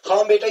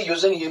हाँ बेटा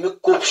ये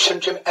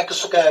कोफिशिएंट x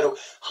स्क्वायर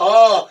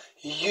हाँ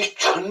यह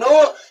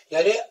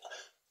यानी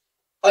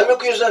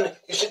अमुक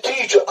इस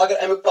 3 अगर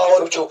अमुक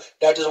पावर वो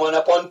दैट इज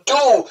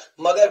 1/2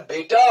 मगर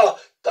बेटा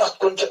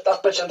तथ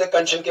पे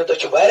कंशन क्या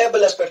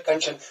वेरिएबल पे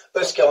कंशन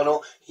क्या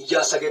वनो यह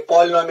हसा गई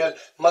पॉलिनोमियल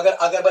मगर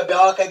अगर बह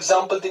ब्याक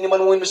एग्जांपल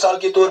तिमन वो मिसाल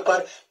के तौर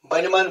पर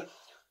बन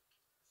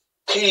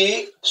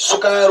 3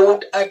 square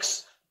root x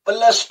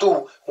plus 2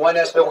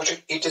 one पे वो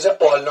it is a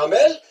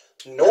polynomial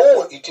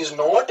no it is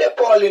not a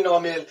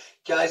polynomial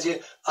क्या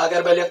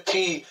अगर बह लिख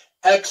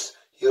 3x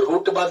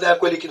रूट बदल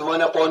को लिखित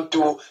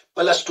 1/2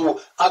 प्लस 2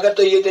 अगर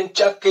तो ये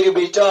चेक कर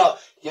बेटा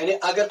यानी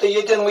अगर तो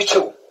ये वो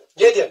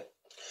ये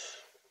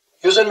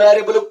Usen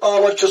variable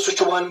power to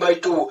switch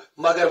 1/2,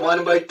 magar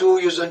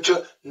 1/2 usen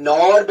to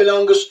not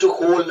belongs to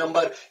whole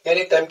number.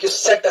 Yani tam ki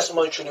set as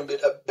man shouldn't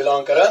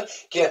belong karan.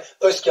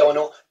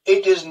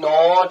 It is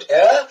not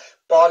a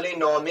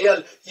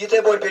polynomial.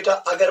 Yete board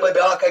beta agar by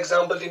back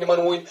example din man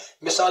huin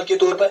misal ke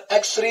taur par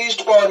x raised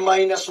to power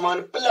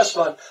 -1 +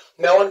 1.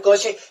 मैं one कौन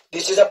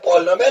this is a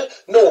polynomial?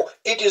 No,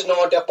 it is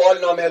not a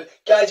polynomial.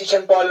 क्या जी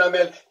छन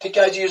polynomial? थी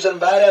क्या जी यूजन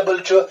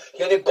variable च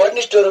यानी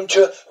गॉडनिश term च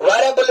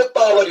variable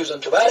power यूजन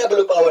च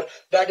variable power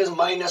that is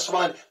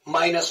 -1.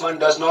 -1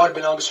 does not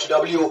belongs to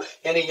w.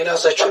 यानी ये ना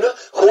सच न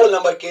whole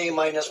number k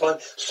 -1.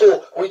 So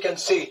we can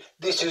say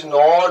this is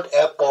not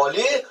a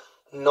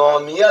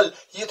polynomial.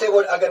 ये थे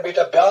वो अगर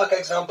बेटा ब्याक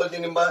example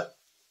दिन निम्बा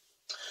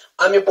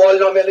हमें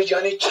polynomial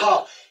यानी छा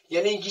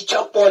यानी ये छा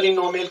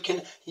polynomial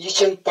किन ये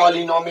छन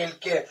polynomial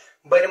के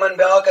Baniman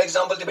back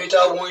example the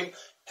beta win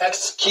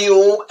x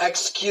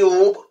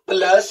cube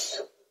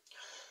plus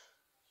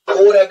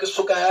 4x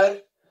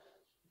square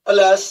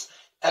plus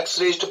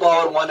x raised to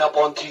power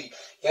 1/3.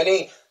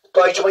 Yani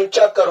to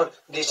check karon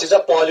this is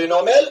a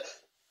polynomial.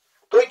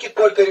 To kit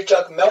por kari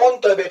check मैं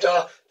तो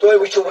बेटा तो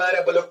विचु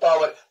variable of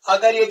power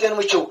अगर ये दिन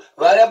विचु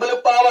variable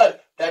of power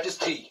that is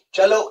 3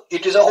 चलो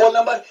it is a whole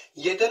number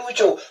ये दिन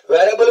विचु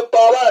variable of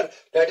power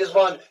that is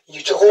 1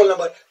 ये च whole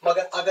number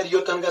मगर अगर यो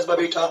तनगस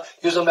बेटा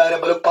using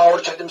variable of power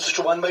चतम such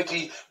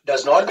 1/3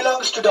 does not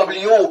belongs to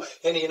w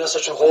यानी ये ना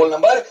such a whole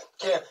number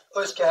के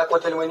उस क्या को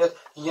तन वनित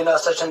ये ना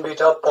such an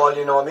बेटा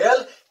polynomial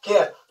के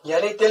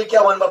यानी तिल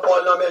क्या वन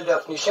polynomial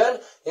definition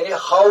यानी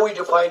how we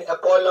define a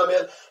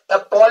polynomial. A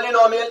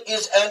polynomial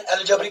is an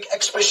algebraic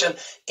expression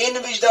in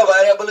which the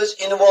variables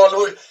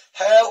involved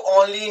have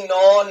only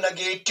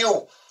non-negative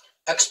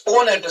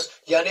exponents.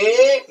 यानी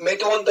मैं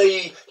तो वन दई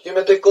ये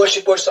मैं तो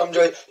कोशिश पर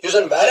समझो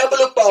using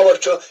variable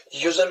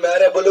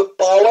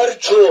power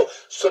चो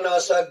सुना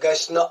सा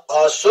गैस न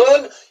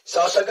आसन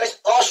सा गैस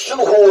आसन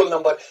whole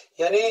number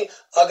यानी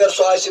अगर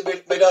सॉइस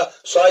बेटा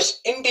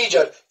सॉइस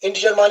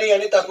इंटीजर माने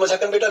यानी तक में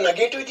सकन बेटा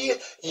नेगेटिव दी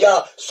या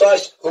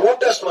सॉइस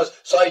रूटस में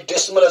सॉइस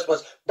डेसिमलस में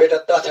बेटा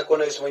तथ को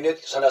न इस वने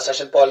सना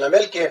सेशन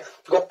पॉलिनोमियल के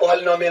गो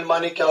पॉलिनोमियल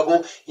माने क्या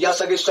गो या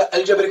सगे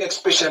अलजेब्रिक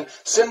एक्सप्रेशन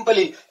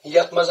सिंपली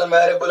यत मजन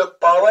वेरिएबल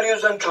पावर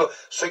यूजन छो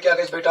सो क्या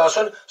गस बेटा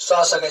आसन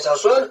सा गस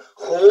आसन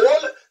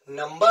होल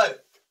नंबर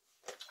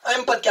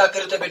अम पर क्या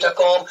करते बेटा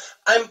कॉम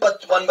अम पर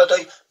वन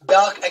बताई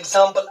बैक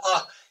एग्जांपल आ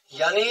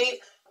यानी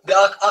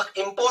ब्याक अख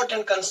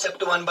इंपॉर्टेंट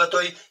कांसेप्ट वन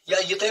बतोई या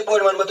यते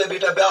पर वन बतोई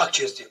बेटा ब्याक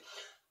चीज थी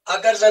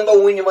अगर जन बा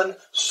one one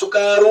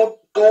square root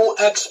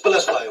 2x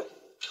 + 5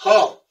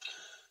 हां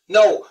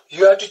now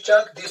you have to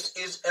check this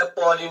is a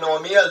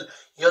polynomial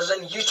यजन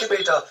ये छ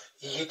बेटा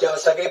ये क्या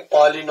सके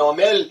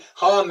polynomial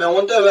हां मैं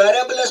वन तो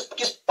वेरिएबल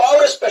किस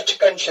पावर पे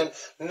कंडीशन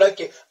न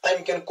कि अम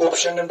के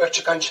कोएफिशिएंट पे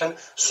कंडीशन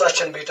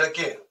सचन बेटा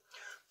के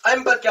अम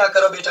पर क्या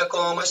करो बेटा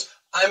कॉमस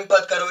अम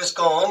पर करो इस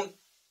कॉम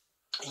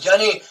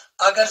यानी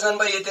अगर जन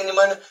भाई ये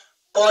निमन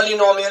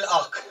पॉलिनोमियल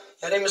आख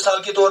यानी मिसाल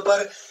के तौर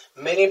पर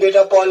मैंने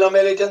बेटा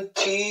पॉलिनोमियल ये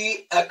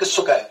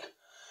 3x²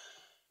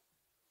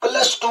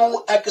 plus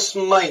 2x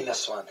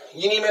minus 1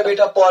 यानी मैं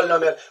बेटा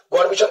polynomial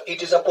God which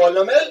it is a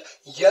polynomial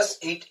yes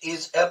it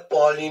is a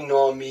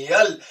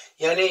polynomial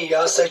यानी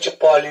या सच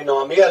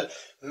पॉलिनोमियल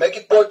मैं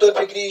कित पर तो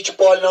फिक्री etch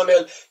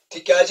polynomial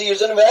तिकाजी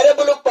यूजन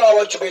variable of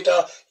power च बेटा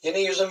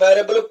यानी यूजन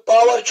वेरिएबल ऑफ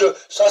पावर च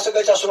सास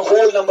गछ आसन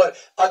होल नंबर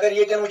अगर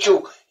ये दिन वचू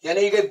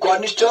यानी ये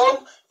गॉडनिश term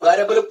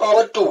variable of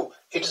power 2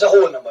 it is a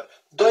whole number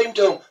दोइम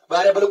term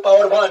variable of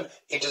power 1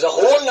 it is a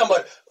whole number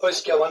और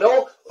इसके वनो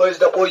और इस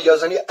द पोई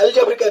यानी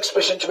अलजेब्रिक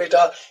एक्सप्रेशन च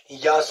बेटा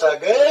या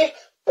सगे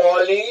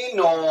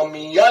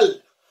पॉलिनोमियल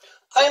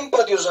I'm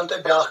पर यूजन ते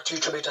ब्याक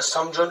चीज बेटा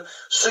समझन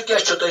सु क्या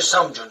छ तो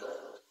समझन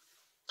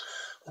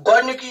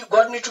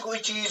गॉडनिश कोई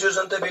चीज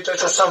यूजन ते बेटा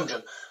छ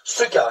समझन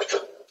सु क्या छ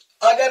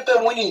अगर तो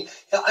वनी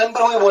या I'm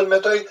पर बोल मैं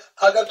तो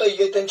अगर तो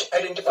ये तंच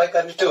आइडेंटिफाई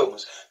करने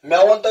टर्म्स मैं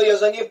वन तो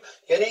यजन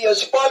यानी ये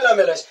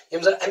पॉलिनोमियल है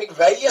यम जन अमिक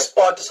वेरियस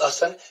पार्ट्स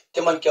आसन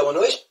तिमन क्या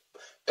वनो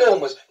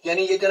टर्म्स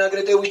यानी ये दिन अगर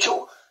ते वचो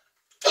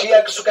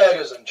 3x²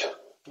 यजन छ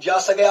या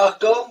सगे आख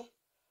टर्म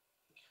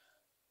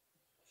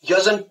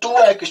यजन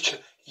 2x छ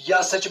या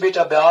सच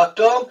बेटा ब्याक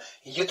टर्म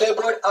ये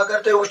बोर्ड अगर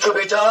ते वचो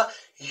बेटा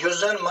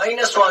यूजन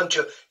 -1 छ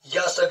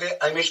या सगे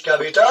अमिश क्या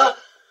बेटा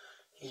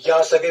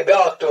या सगे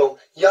ब्याक टर्म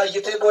या ये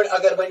बोर्ड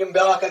अगर बनिम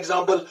back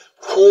example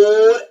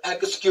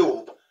 4x³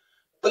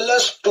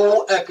 plus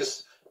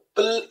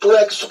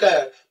 2x²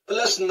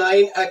 plus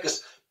 9x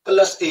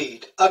plus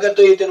 8 अगर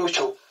तो ये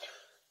वचो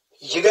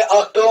ये गए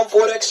आख term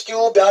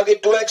 4x³ back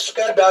 2x²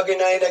 back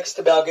 9x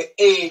back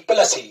 8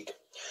 plus 8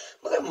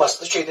 मगर मस्त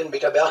चेतन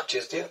बेटा ब्याक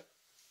चीज दे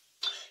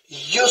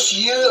यस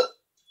ये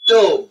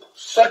टर्म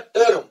स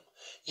टर्म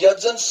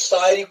यजन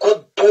सारी को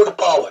बोड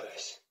पावर है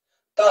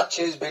ता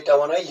चीज बेटा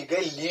वना ये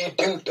गई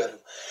लीडिंग टर्म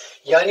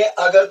यानी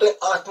अगर तो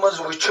आत्मज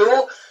वचो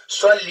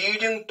सो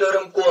लीडिंग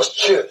टर्म कोस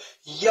छ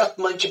यत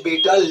मंच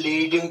बेटा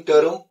लीडिंग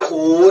टर्म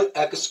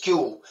 4x³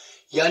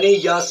 यानी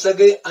या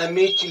सगे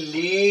अमिच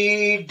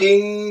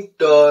लीडिंग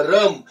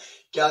टर्म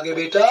क्या गए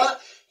बेटा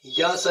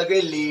या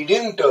सगे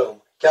लीडिंग टर्म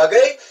کیا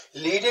گئی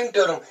لیڈنگ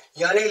ٹرم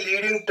یعنی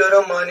لیڈنگ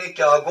ٹرم مانے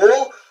کیا گو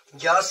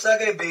یہ سا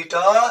گئی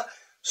بیٹا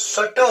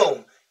سو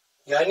ٹرم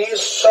یعنی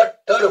سو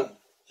term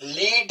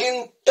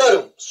leading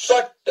term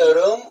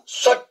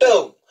so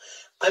term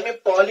امی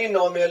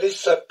پالینومیل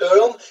سو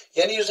ٹرم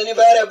یعنی یس زن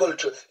ویریبل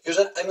یس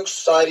زن امیک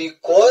ساری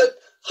کھوت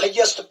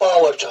ہائیسٹ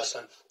پاور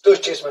تو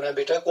ونان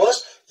بیٹا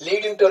کس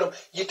لیڈنگ ٹرم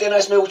یہ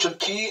میں وچن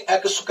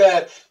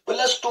 3x²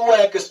 پلس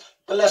 2x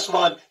پلس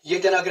 1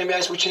 یہ اگر میں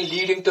وچن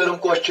لیڈنگ ٹرم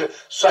کس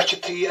سو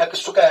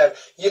 3x²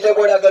 یہ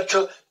پہ اگر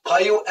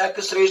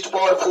 5x raised to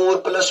power 4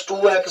 plus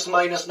 2x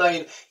minus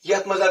 9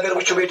 یت مز اگر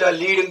وچو بیٹا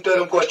لیڈنگ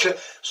ٹرم کس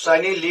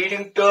سانی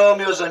لیڈنگ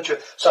ٹرم یس زن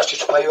سو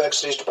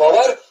 5x raised to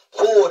power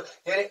 4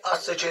 یعنی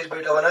ات سے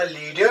بیٹا ونان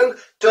لیڈنگ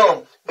ٹرم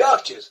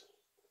بیاکھ چیز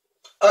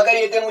اگر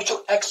یہ وچو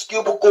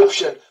x³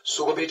 کوفیشنٹ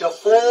سو گو بیٹا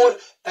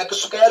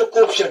 4x²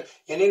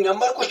 کوفیشنٹ یعنی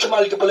نمبر کچھ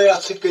ملٹیپلائی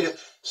ات ست کرت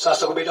سا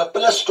گو بیٹا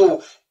پلس 2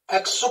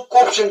 x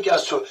کوفیشنٹ کیا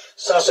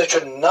سا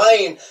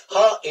 9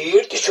 ہاں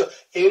 8 تہ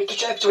 8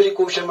 تہ ایکچولی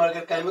کوفیشنٹ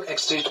مگر comic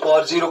x raised to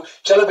power 0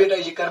 چلو بیٹا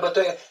یہ کر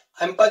بہ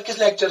ام پتہ کس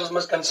لیکچرس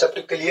مز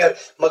کنسپٹ کلیئر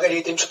مگر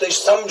یہ تہ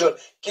سمجھن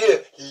کہ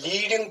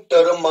لیڈنگ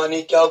ٹرم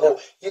مانے کیا گو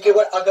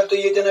یہ اگر تو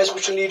یہ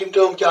وچن لیڈنگ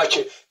ٹرم کیا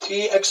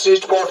 3x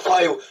raised to power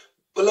 5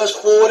 plus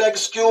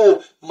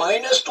 4x³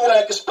 minus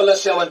 2x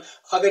plus 7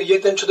 اگر یہ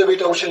تو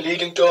بیٹا وچن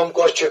لیڈنگ ٹرم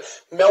کس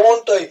میں ون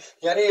تہ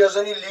یعنی یس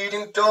زن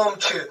لیڈنگ ٹرم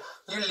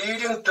یہ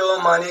لیڈنگ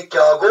ٹرم مانے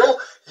کیا گو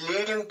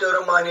لیڈنگ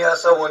ٹرم مانے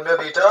ہسا ون میں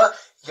بیٹا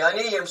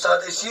یعنی یم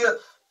سات یہ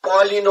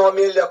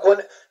پالینومیل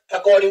لکھن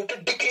اکارڈنگ ٹو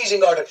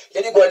ڈکریزنگ آرڈر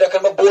یعنی گو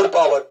لکھن میں بوڑ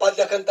پاور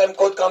پتہ لکھن تم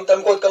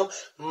کھوت کم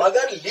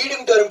مگر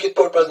لیڈنگ ٹرم کت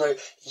پہ پزن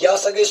یہ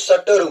سا گئی سو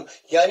ٹرم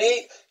یعنی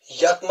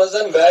یت مز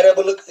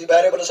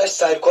ویریبلس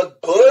ساری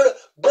کھت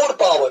بوڑ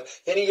پاور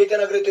یعنی یہ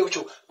اگر تھی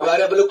وچو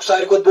ویریبل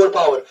ساری کھت بوڑ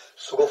پاور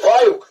سہ گو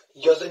 5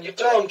 یس زن یہ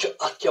ٹرم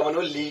ات کیا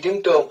ونو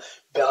لیڈنگ ٹرم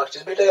بیاکھ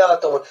چیز بیٹا یاد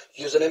تھاون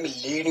یس زن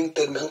لیڈنگ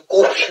ٹرم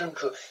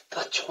کوفیشنٹ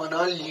تک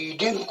ونان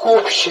لیڈنگ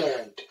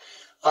کوفیشنٹ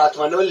ات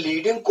ونو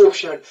لیڈنگ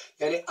کوفیشنٹ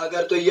یعنی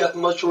اگر تو یت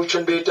مز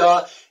وچن بیٹا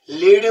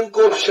لیڈنگ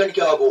کوفیشنٹ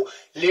کیا گو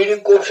لیڈنگ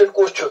کوفیشنٹ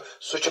کس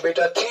سہ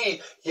بیٹا 3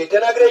 یہ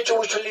اگر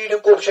وچن لیڈنگ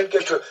کوفیشنٹ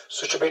کیا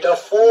سہ بیٹا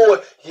 4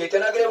 یہ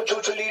اگر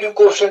وچن لیڈنگ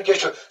کوفیشنٹ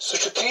کیا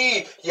سہ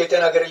 3 یہ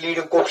اگر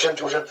لیڈنگ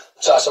کوفیشنٹ وچن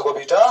سا گو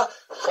بیٹا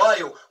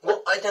 5 گو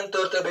اتن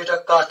تر تو بیٹا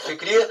کت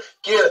فکر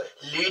کہ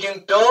لیڈنگ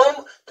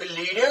ٹرم تو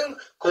لیڈنگ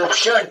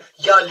کوفیشنٹ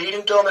یا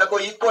لیڈنگ ٹرم ہیکو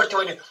یہ پہ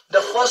one the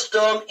first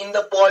term in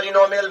the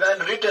polynomial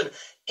when return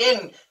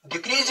in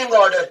decreasing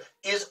order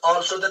is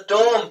also the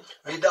term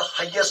with the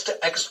highest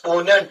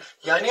exponent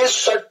یعنی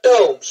سو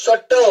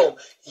ٹرم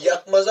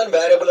یت مزن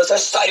ویریبل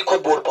ساری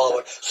کھت بوڑ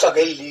پاور سا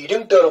گئی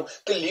لیڈنگ ٹرم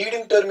تو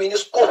لیڈنگ ٹرم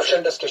مینس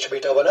کوفیشنٹس کیا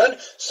بیٹا ونان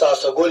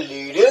سا گو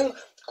لیڈنگ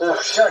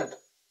کوفیشنٹ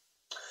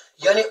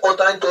یعنی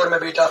اوتان طور میں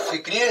بیٹا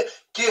فکر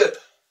کہ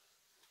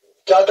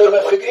کیا طور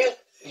میں فکر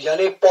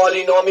یعنی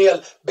پالینومیل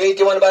بی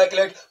تہ ون بیک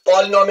لٹ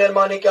پالینومیل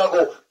مانے کیا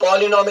گو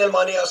پالینومیل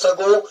مانے ہسا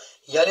گو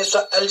یعنی سو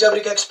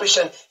الجبرک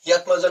ایکسپریشن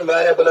یت مز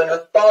ویریبلن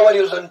پاور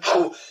یس زن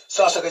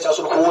سا گھس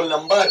آسن ہول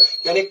نمبر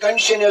یعنی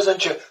کنڈیشن یس زن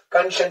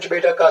کنڈیشن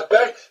بیٹا کت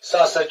پہ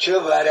سا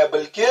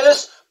ویریبل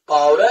کس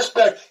پاورس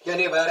پہ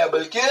یعنی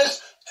ویریبل کس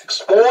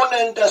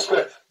ایکسپوننٹس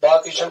پہ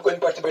باقی کن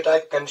پہ بیٹا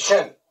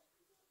کنڈیشن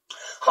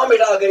ہاں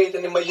بیٹا اگر یہ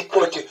نم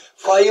پہ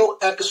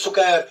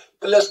 5x²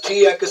 plus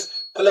 3x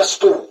plus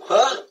 2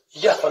 ہاں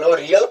یہ ونو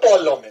ریئل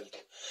پالینومیل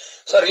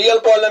سر ریئل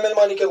پالینومیل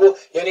مانے کیا گو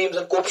یعنی یم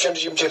زن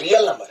کوفیشنٹ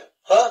ریئل نمبر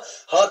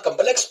ہاں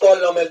کمپلیکس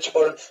پالینومیل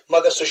پڑھن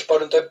مگر سہ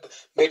پڑھن تہ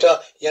بیٹا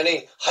یعنی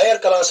ہائر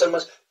کلاسن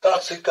مز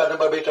تک ست کرنا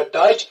پہ بیٹا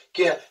ٹچ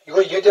کی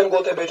یہ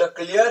گو تہ بیٹا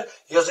کلیئر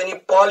یس زن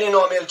یہ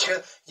پالینومیل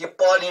یہ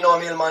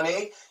پالینومیل مانے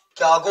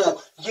کیا گو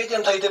یہ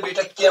تھو تہ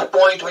بیٹا کی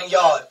پوائنٹ ون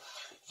یاد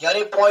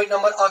یعنی پوائنٹ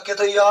نمبر اک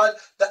کیا یاد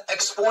دا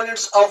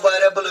exponents of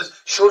variables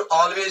should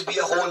always be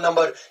a whole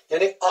number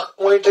یعنی اک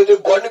پوائنٹ تھو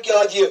گڈنک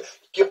یاد یہ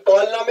کہ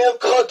پالینومیل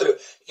خاطر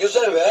اس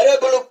زن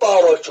ویریبل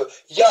پاور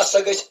یہ سا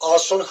گھس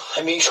آسن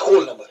ہمیشہ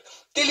ہول نمبر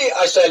تیلی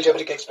آسہ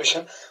الجبرک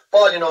ایکسپریشن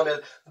پالینومیل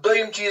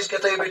دویم چیز کیا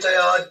تھو بیٹا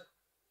یاد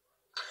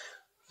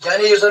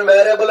یعنی یہ زن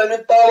ویریبل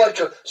پاور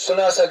سہ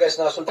نسا گھس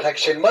آسن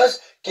فریکشن مز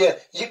کی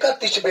یہ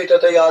کت تہ بیٹا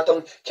تہ یاد تھون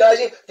کیا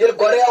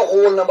گۄڈے آو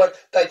ہول نمبر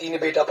تتی نی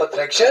بیٹا پتہ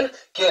فریکشن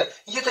کی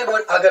یہ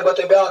اگر بہ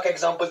تہ بیاکھ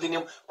example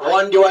دنم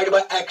 1 divided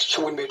by x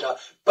چھون beta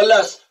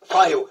plus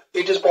 5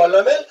 it is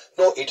polynomial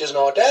know it is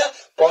not a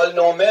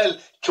polynomial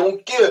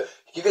چونکہ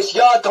یہ گھس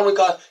یاد تھوین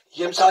کت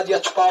یم سات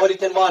یہ پاور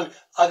اتن 1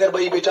 اگر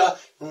بہ بیٹا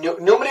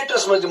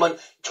نیومریٹرس مز دمن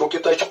چونکہ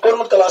تہ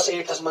پورمت کلاس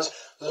 8 مز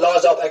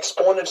laws of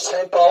exponents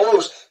and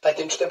powers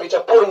تتن تہ بیٹا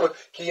پورمت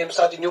کہ یم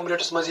سات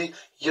نیومریٹرس مز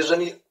یہ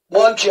زن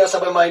 1 چھ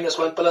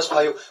 -1 plus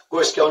 5 گو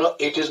اس کیا ونو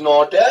it is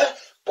not a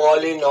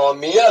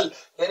polynomial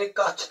یعنی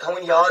کت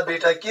تھوین یاد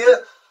بیٹا کہ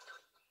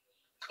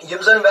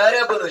یم زن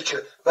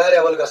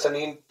ویریبل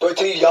گھن تھی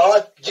تھو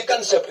یاد یہ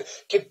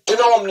کنسپٹ کہ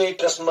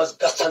ڈینومنیٹرس مز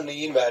گھن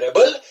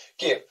ویریبل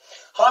کی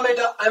ہاں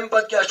بیٹا ام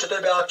پتہ کیا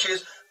تہ بیاکھ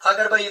چیز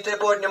اگر بہ یتھے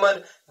پٲٹھۍ نمن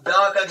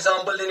بیاکھ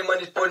ایگزامپل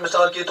دِمن یتھ پٲٹھۍ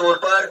مثال کے طور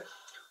پر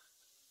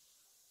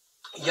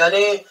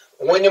یعنی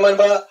وہ نمن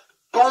بہ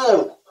 2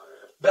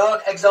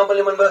 بیاکھ ایگزامپل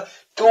نمن بہ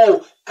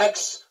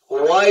 2x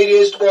y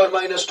raised to power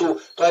minus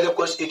 2. So of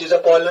course it is a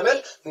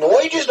polynomial. No,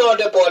 it is not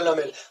a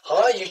polynomial.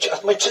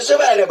 It is a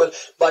variable,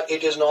 but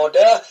it is not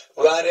a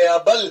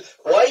variable.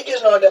 Why it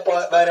is not a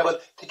variable?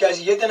 Because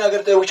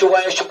which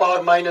y is to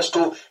power minus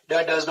 2,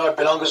 that does not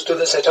belong to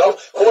the set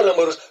of whole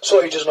numbers.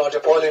 So it is not a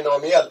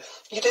polynomial.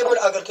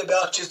 Agar to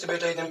back cheese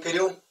beta idan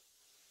kariyo.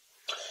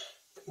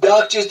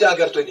 Back cheese te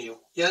agar to niyo.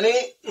 Yani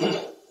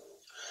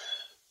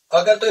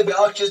agar to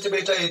back cheese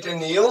beta idan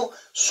niyo,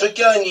 so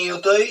kya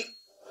niyo to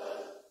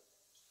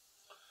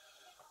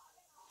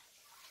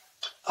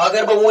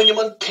اگر بہ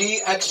one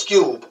 3x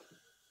cube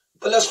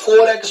plus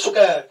 4x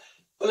square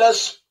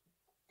plus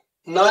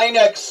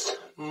 9x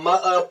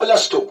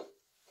plus 2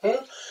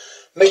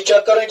 میں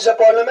check کرو it is a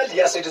polynomial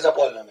yes it is a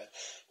polynomial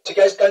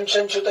تکیاز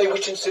condition چھ تہ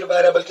وچن صرف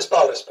variable کس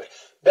پاورس پہ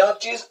بیاکھ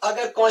چیز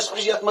اگر کانس پہ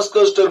یت مس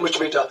کس ٹرم چھ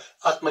بیٹا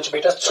ات مچ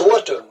بیٹا 4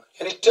 ٹرم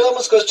یعنی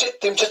ٹرمز کس چھ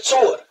تم چھ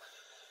 4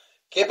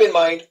 keep in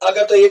mind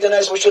اگر تو یہ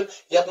نائس وچن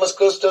یت مس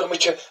کس ٹرم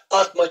چھ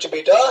ات مچ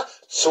بیٹا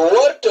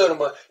 4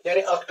 ٹرم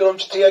یعنی اک ٹرم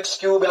چھ 3x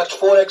کیوب بیاکھ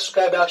 4x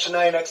سکوائر بیاکھ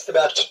 9x تہ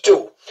بیاکھ 2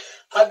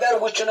 اگر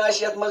وچن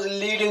اس یت مس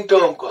لیڈنگ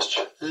ٹرم کس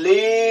چھ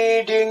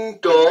لیڈنگ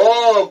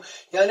ٹرم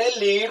یعنی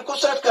لیڈ کو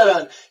سٹ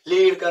کران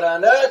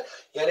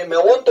یعنی میں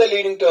ون تو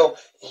لیڈنگ ٹرم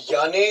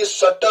یعنی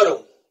سو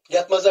ٹرم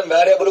یت مس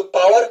ویریبل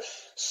پاور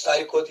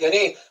ساری کو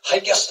یعنی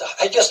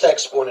ہائیسٹ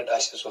ایکسپوننٹ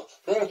آسہ سو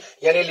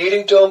یعنی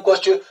لیڈنگ ٹرم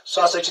کس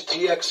سہ ہسا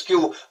 3x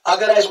کیوب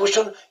اگر اس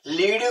وچن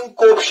لیڈنگ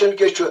کوفیشنٹ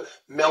کیا چھ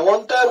میں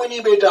ون تا ونی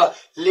بیٹا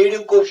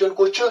لیڈنگ کوفیشنٹ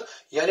کس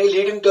یعنی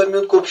لیڈنگ ٹرم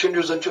ہند کوفیشنٹ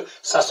یس زن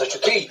سہ ہسا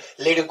 3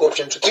 لیڈنگ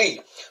کوفیشنٹ 3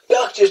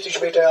 بیاکھ چیز تہ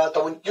بیٹا یاد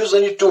تھاون یس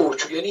زن 2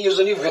 یعنی یس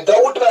زن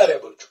without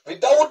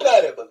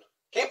variable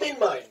keep in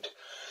mind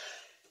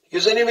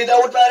یس زن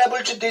without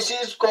variable this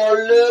is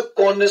called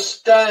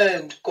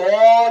constant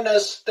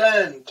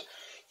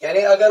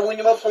یعنی اگر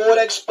ون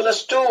 4x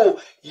plus 2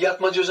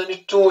 یت مز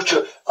 2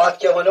 ات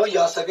کیا ونو یہ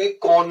ہسا گئی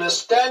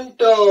کانسٹنٹ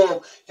ٹرم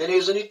یعنی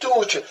یہ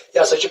 2 یہ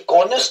ہسا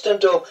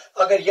کانسٹنٹ ٹرم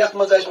اگر یت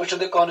مز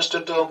وچن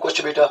کانسٹنٹ ٹرم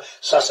کس بیٹا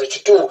سہ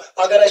ہسا 2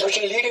 اگر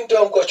وچن لیڈنگ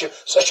ٹرم کس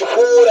سہ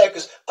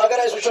 4x اگر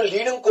وچن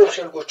لیڈنگ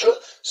کوفیشنٹ کس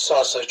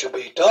سہ ہسا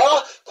بیٹا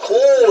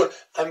 4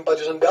 ام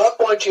پتہ بیاکھ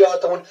پوائنٹ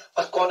یاد تھاون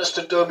ات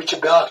کانسٹنٹ ٹرم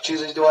بیاکھ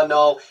چیز دِوان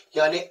ناو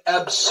یعنی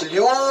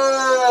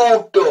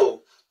ایبسلیوٹ ٹرم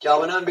کیا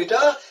ونان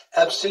بیٹا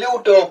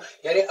ایبسلیوٹ ٹرم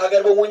یعنی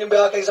اگر بہ ون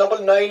بیاکھ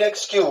example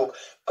 9x cube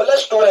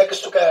plus 2x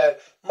square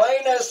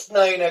minus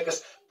 9x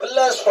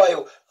plus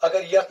 5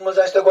 اگر یت مز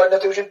آسہ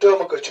گۄڈنیتھے وچھن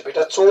ٹرم کس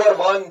بیٹا 4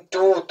 1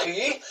 2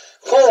 3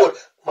 4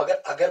 مگر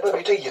اگر بہ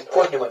بیٹا یت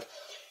پٲٹھۍ نِمن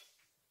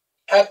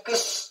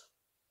x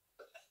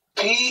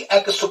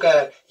 3x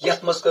سکوائر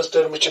یت مز کس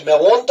ٹرم میں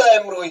وون تا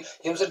ام روی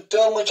یم زن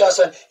ٹرم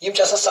یم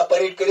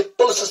سپریٹ کرت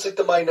پلس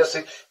ست مائنس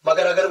ست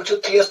مگر اگر وچھو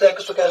 3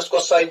 x سکوائرس کو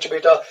سائن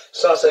بیٹا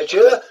سہ ہسا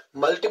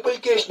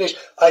ملٹیپلکیشن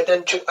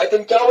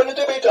اتن کیا ونو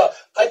تھی بیٹا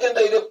اتن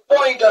تھی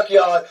پوائنٹ اک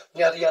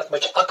یاد یت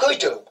مز اکی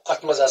ٹرم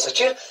ات مز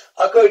ہسا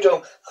اکی ٹرم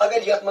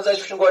اگر یت مز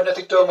وچھن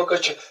گۄڈنیتھٕے ٹرم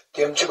کس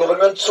تم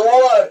گوٚمُت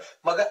 4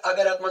 مگر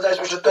اگر ات مز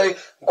وچھو تھی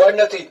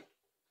گۄڈنیتھٕے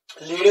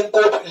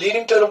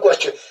لیڈنگ ٹرم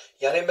کس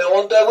یعنی میں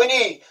ون تہ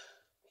ونی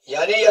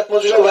یعنی یت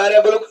مز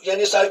ویریبل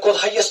یعنی ساری کھت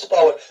ہائیسٹ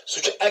پاور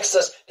سہ x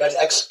that is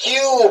x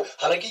cube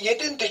حالانکہ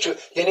یتن تہ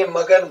یعنی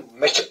مگر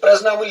مے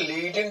پرزناون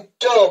لیڈنگ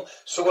ٹرم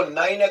سہ گو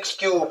 9x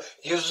کیوب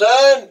یس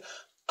زن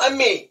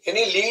امی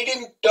یعنی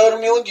لیڈنگ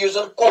ٹرم ہند یس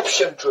زن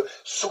کوفیشنٹ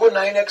سہ گو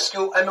 9x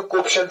کیوب امی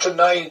کوفیشنٹ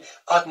 9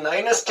 ات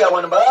 9s کیا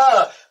ون با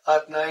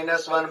ات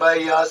 9s ون با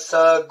یہ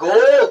سا گو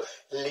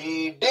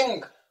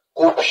لیڈنگ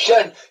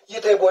کوفیشنٹ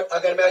یتھے پٲٹھۍ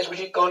اگر میں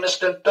وچھِ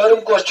کانسٹنٹ ٹرم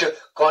کس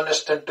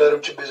کانسٹنٹ ٹرم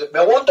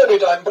میں وون تو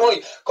بیٹا ام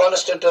برونٛہٕے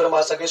کانسٹنٹ ٹرم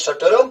ہسا گئی سۄ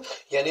ٹرم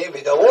یعنی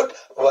وداؤٹ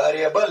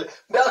ویریبل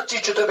بیاکھ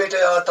چیز چھُ تۄہہِ بیٹا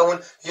یاد تھاوُن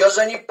یۄس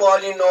زن یہ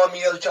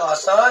پالینومیل چھُ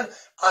آسان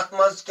اتھ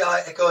منٛز کیاہ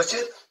ہیٚکہِ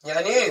ٲسِتھ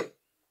یعنی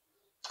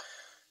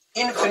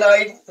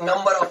انفینائٹ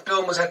نمبر آف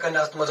ٹرمز ہیٚکن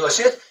اتھ منٛز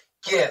ٲسِتھ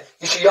کینٛہہ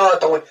یہ چھُ یاد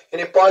تھاوُن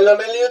یعنی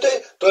پالینومیل نِیِو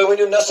تُہۍ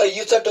ؤنِو نسا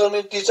ییٖژاہ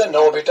ٹرم تیٖژاہ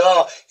نو بیٹا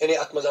یعنی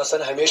اتھ منٛز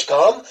آسان ہمیشہ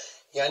کم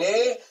یعنی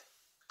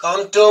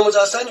کم ٹرمز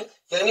آسان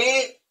یعنی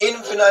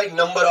انفینائٹ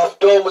نمبر آف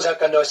ٹرمز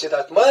ہیٚکن ٲسِتھ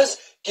اتھ منٛز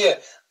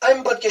کینٛہہ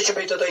ام پتہٕ کیاہ چھُ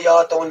بیٚیہِ تۄہہِ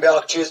یاد تھاوُن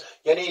بیاکھ چیٖز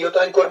یعنی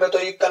یوٚتانۍ کوٚر مےٚ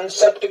تۄہہِ یہِ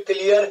کنسیپٹ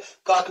کلیر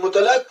کتھ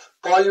متعلق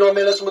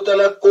پالینومیلس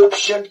متعلق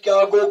کوفیشنٹ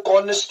کیا گو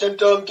کانسٹنٹ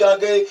ٹرم کیا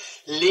گئی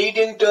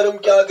لیڈنگ ٹرم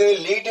کیا گئی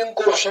لیڈنگ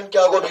کوفیشنٹ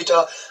کیا گو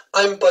بیٹا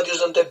ام پتہٕ یُس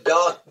زن تۄہہِ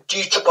بیاکھ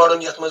چیٖز چھُ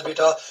پرُن یتھ منٛز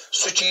بیٹا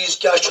سُہ چیٖز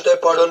کیاہ چھُ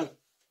تۄہہِ پرُن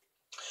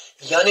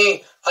یعنی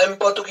ام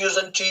پتک یُس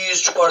زن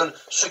چیز پڑھن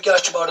سہ کیا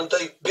پڑھن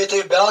تھی بیٚیہِ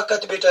تھٲیِو بیاکھ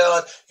کتھ بیٹا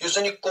یاد یُس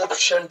زن یہ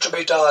کوفیشنٹ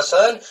بیٹا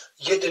آسان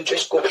یتن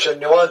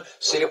کوفیشنٹ نوان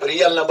صرف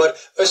ریل نمبر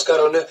اس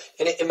کرو نا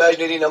یعنی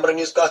امیجنری نمبرن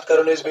ہز کت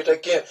کرو نا بیٹا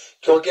کی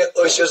کیونکہ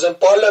اس یُس زن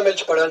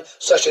پالینومیل پڑھان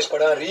سہ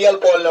پڑھان rail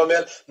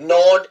polynomial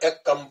not a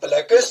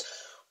complex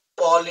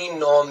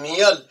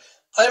polynomial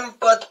ام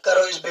پتہ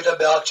کرو اس بیٹا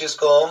بیاکھ چیز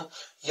کٲم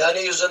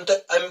یعنی یُس زن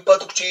تۄہہِ ام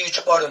پتک چیز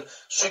پڑھن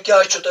سہ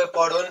کیا تۄہہِ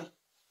پڑھن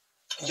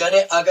یعنی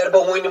اگر بہ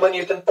one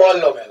یتن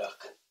polynomial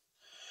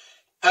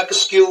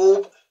x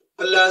cube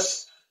plus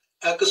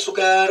x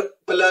square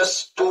plus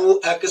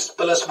 2x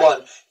plus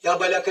 1 या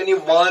बल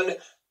 1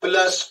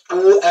 plus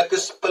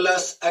 2x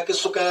plus x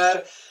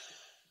square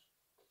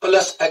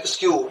plus x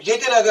cube ये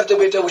अगर तो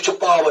बेटा वो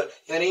पावर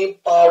यानी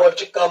पावर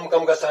कम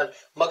कम गसान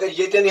मगर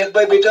ये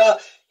बेटा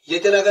ये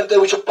अगर तो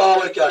वो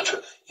पावर क्या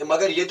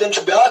मगर ये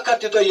ब्या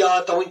कत तो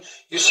याद थवन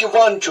इस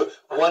वन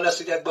वन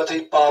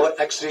सत पावर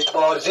x रेज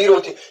पावर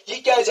 0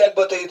 यह क्या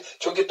बत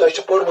चूंकि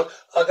तुम पोर्मुत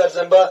अगर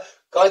जन बह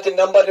कह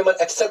नंबर निमन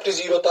एक्सेप्ट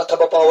 0 तथ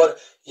पावर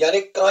यानी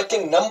कह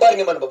नंबर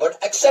निमन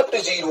बट एक्सेप्ट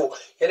 0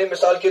 यानी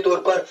मिसाल के तौर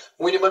पर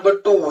वो निमन बह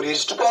 2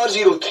 raise to power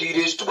 0 3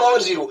 raise to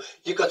power 0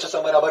 यह कत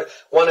बराबर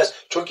 1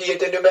 चूंकि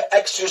ये मे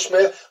एक्स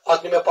में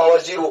अत मे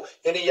पावर 0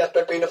 यानी ये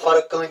पे पे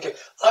फर्क कहें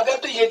अगर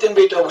तो ये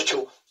बेटा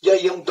वो या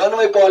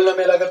दोनों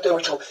पॉलिनोमियल अगर तुम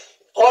वो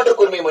ऑर्डर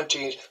कोर में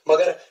चेंज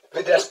मगर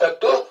विद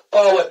रेस्पेक्ट टू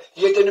पावर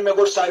ये मे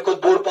गो सारे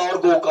बोड़ पावर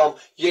गो कम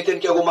ये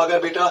क्या गो मगर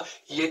बेटा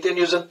ये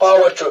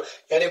पावर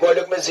यानी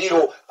गोडक में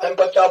 0 अम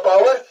पे क्या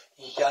पावर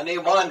यानी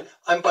 1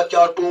 अम पे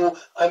क्या 2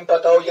 अम पे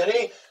आओ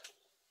यानी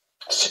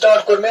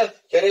स्टार्ट कोर में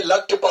यानी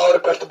लक्ट पावर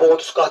पे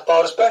बहुत कत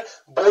पावर पे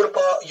बोड़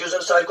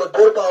पावर सारे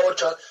बोड़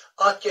पावर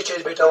अत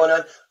क्या बेटा वन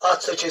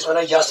अत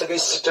वन यह गई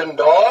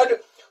standard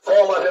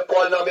form of a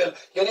polynomial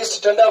yani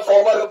standard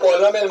form of a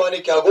polynomial माने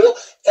क्या गो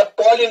a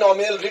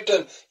polynomial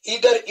written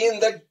either in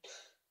the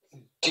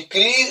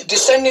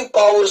descending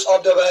powers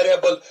of the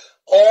variable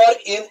or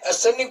in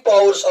ascending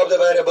powers of the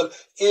variable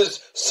is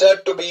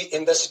said to be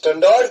in the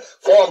standard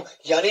form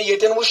yani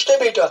ये मुश्ते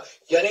बेटा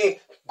यानी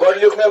God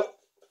लिख में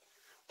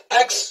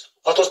x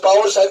अतोस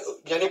power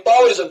यानी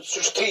power is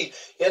 3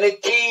 यानी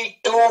 3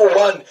 2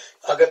 1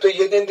 अगर तो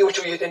ये दिन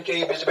दिवचो ये दिन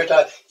के बेटा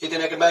ये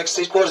दिन के मैक्स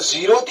पावर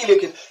 0 थी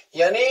लेकिन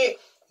यानी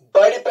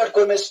बड़े पे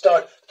को में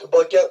स्टार्ट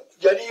तो क्या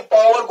यानी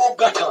पावर को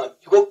गठान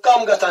ये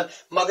कम गठान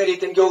मगर ये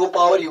क्या गो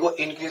पावर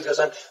ये इंक्रीज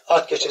गसान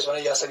अत क्या वन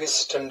यह गई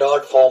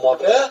standard form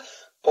of a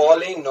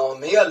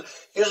polynomial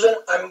इस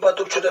अम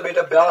पतुक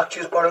बेटा ब्या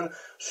चीज पढ़न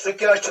सह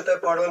क्या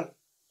पढ़न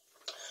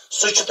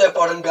सह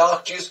पढ़न ब्या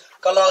चीज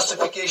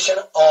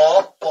क्लासिफिकेशन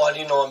ऑफ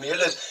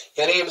पॉलिनोमियल्स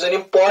यानी जन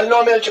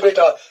पॉलिनोमियल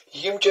बेटा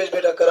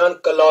बेटा करान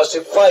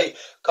क्लासिफाई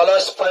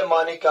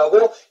माने क्या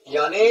गो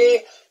यानी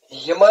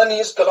यमन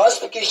इस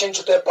क्लासिफिकेशन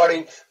पढ़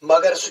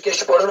मगर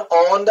सह पढ़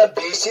on the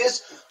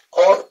basis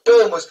of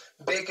terms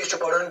बे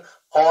पढ़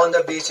on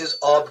the basis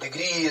of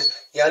degrees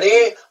यानी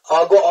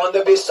आ go on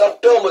the basis of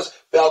terms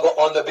bay go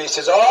on the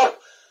basis of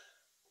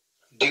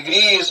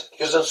degrees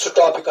सह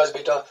टॉपिक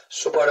बेटा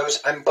सह पढ़ो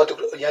अम पत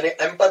यानी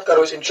अम पत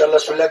करो इंशाल्लाह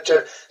सह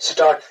लेक्चर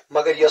स्टार्ट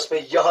मगर यस में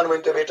यहन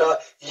वन तो बेटा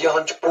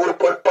यहन पूर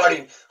पूर पढ़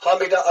हाँ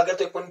बेटा अगर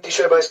तुम कुन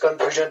तस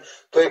कन्फ्यूजन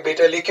तो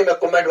बेटा लिखियो मैं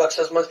कमेंट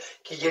बॉक्सस मज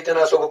कि ये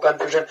गो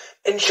कन्फ्यूजन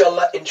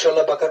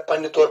इंशाल्लाह बह कर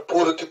पन्ने तौर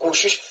पूर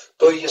कोशिश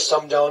तो ये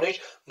समझाने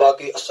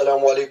बाकी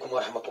अस्सलाम वालेकुम व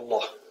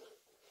रहमतुल्लाह।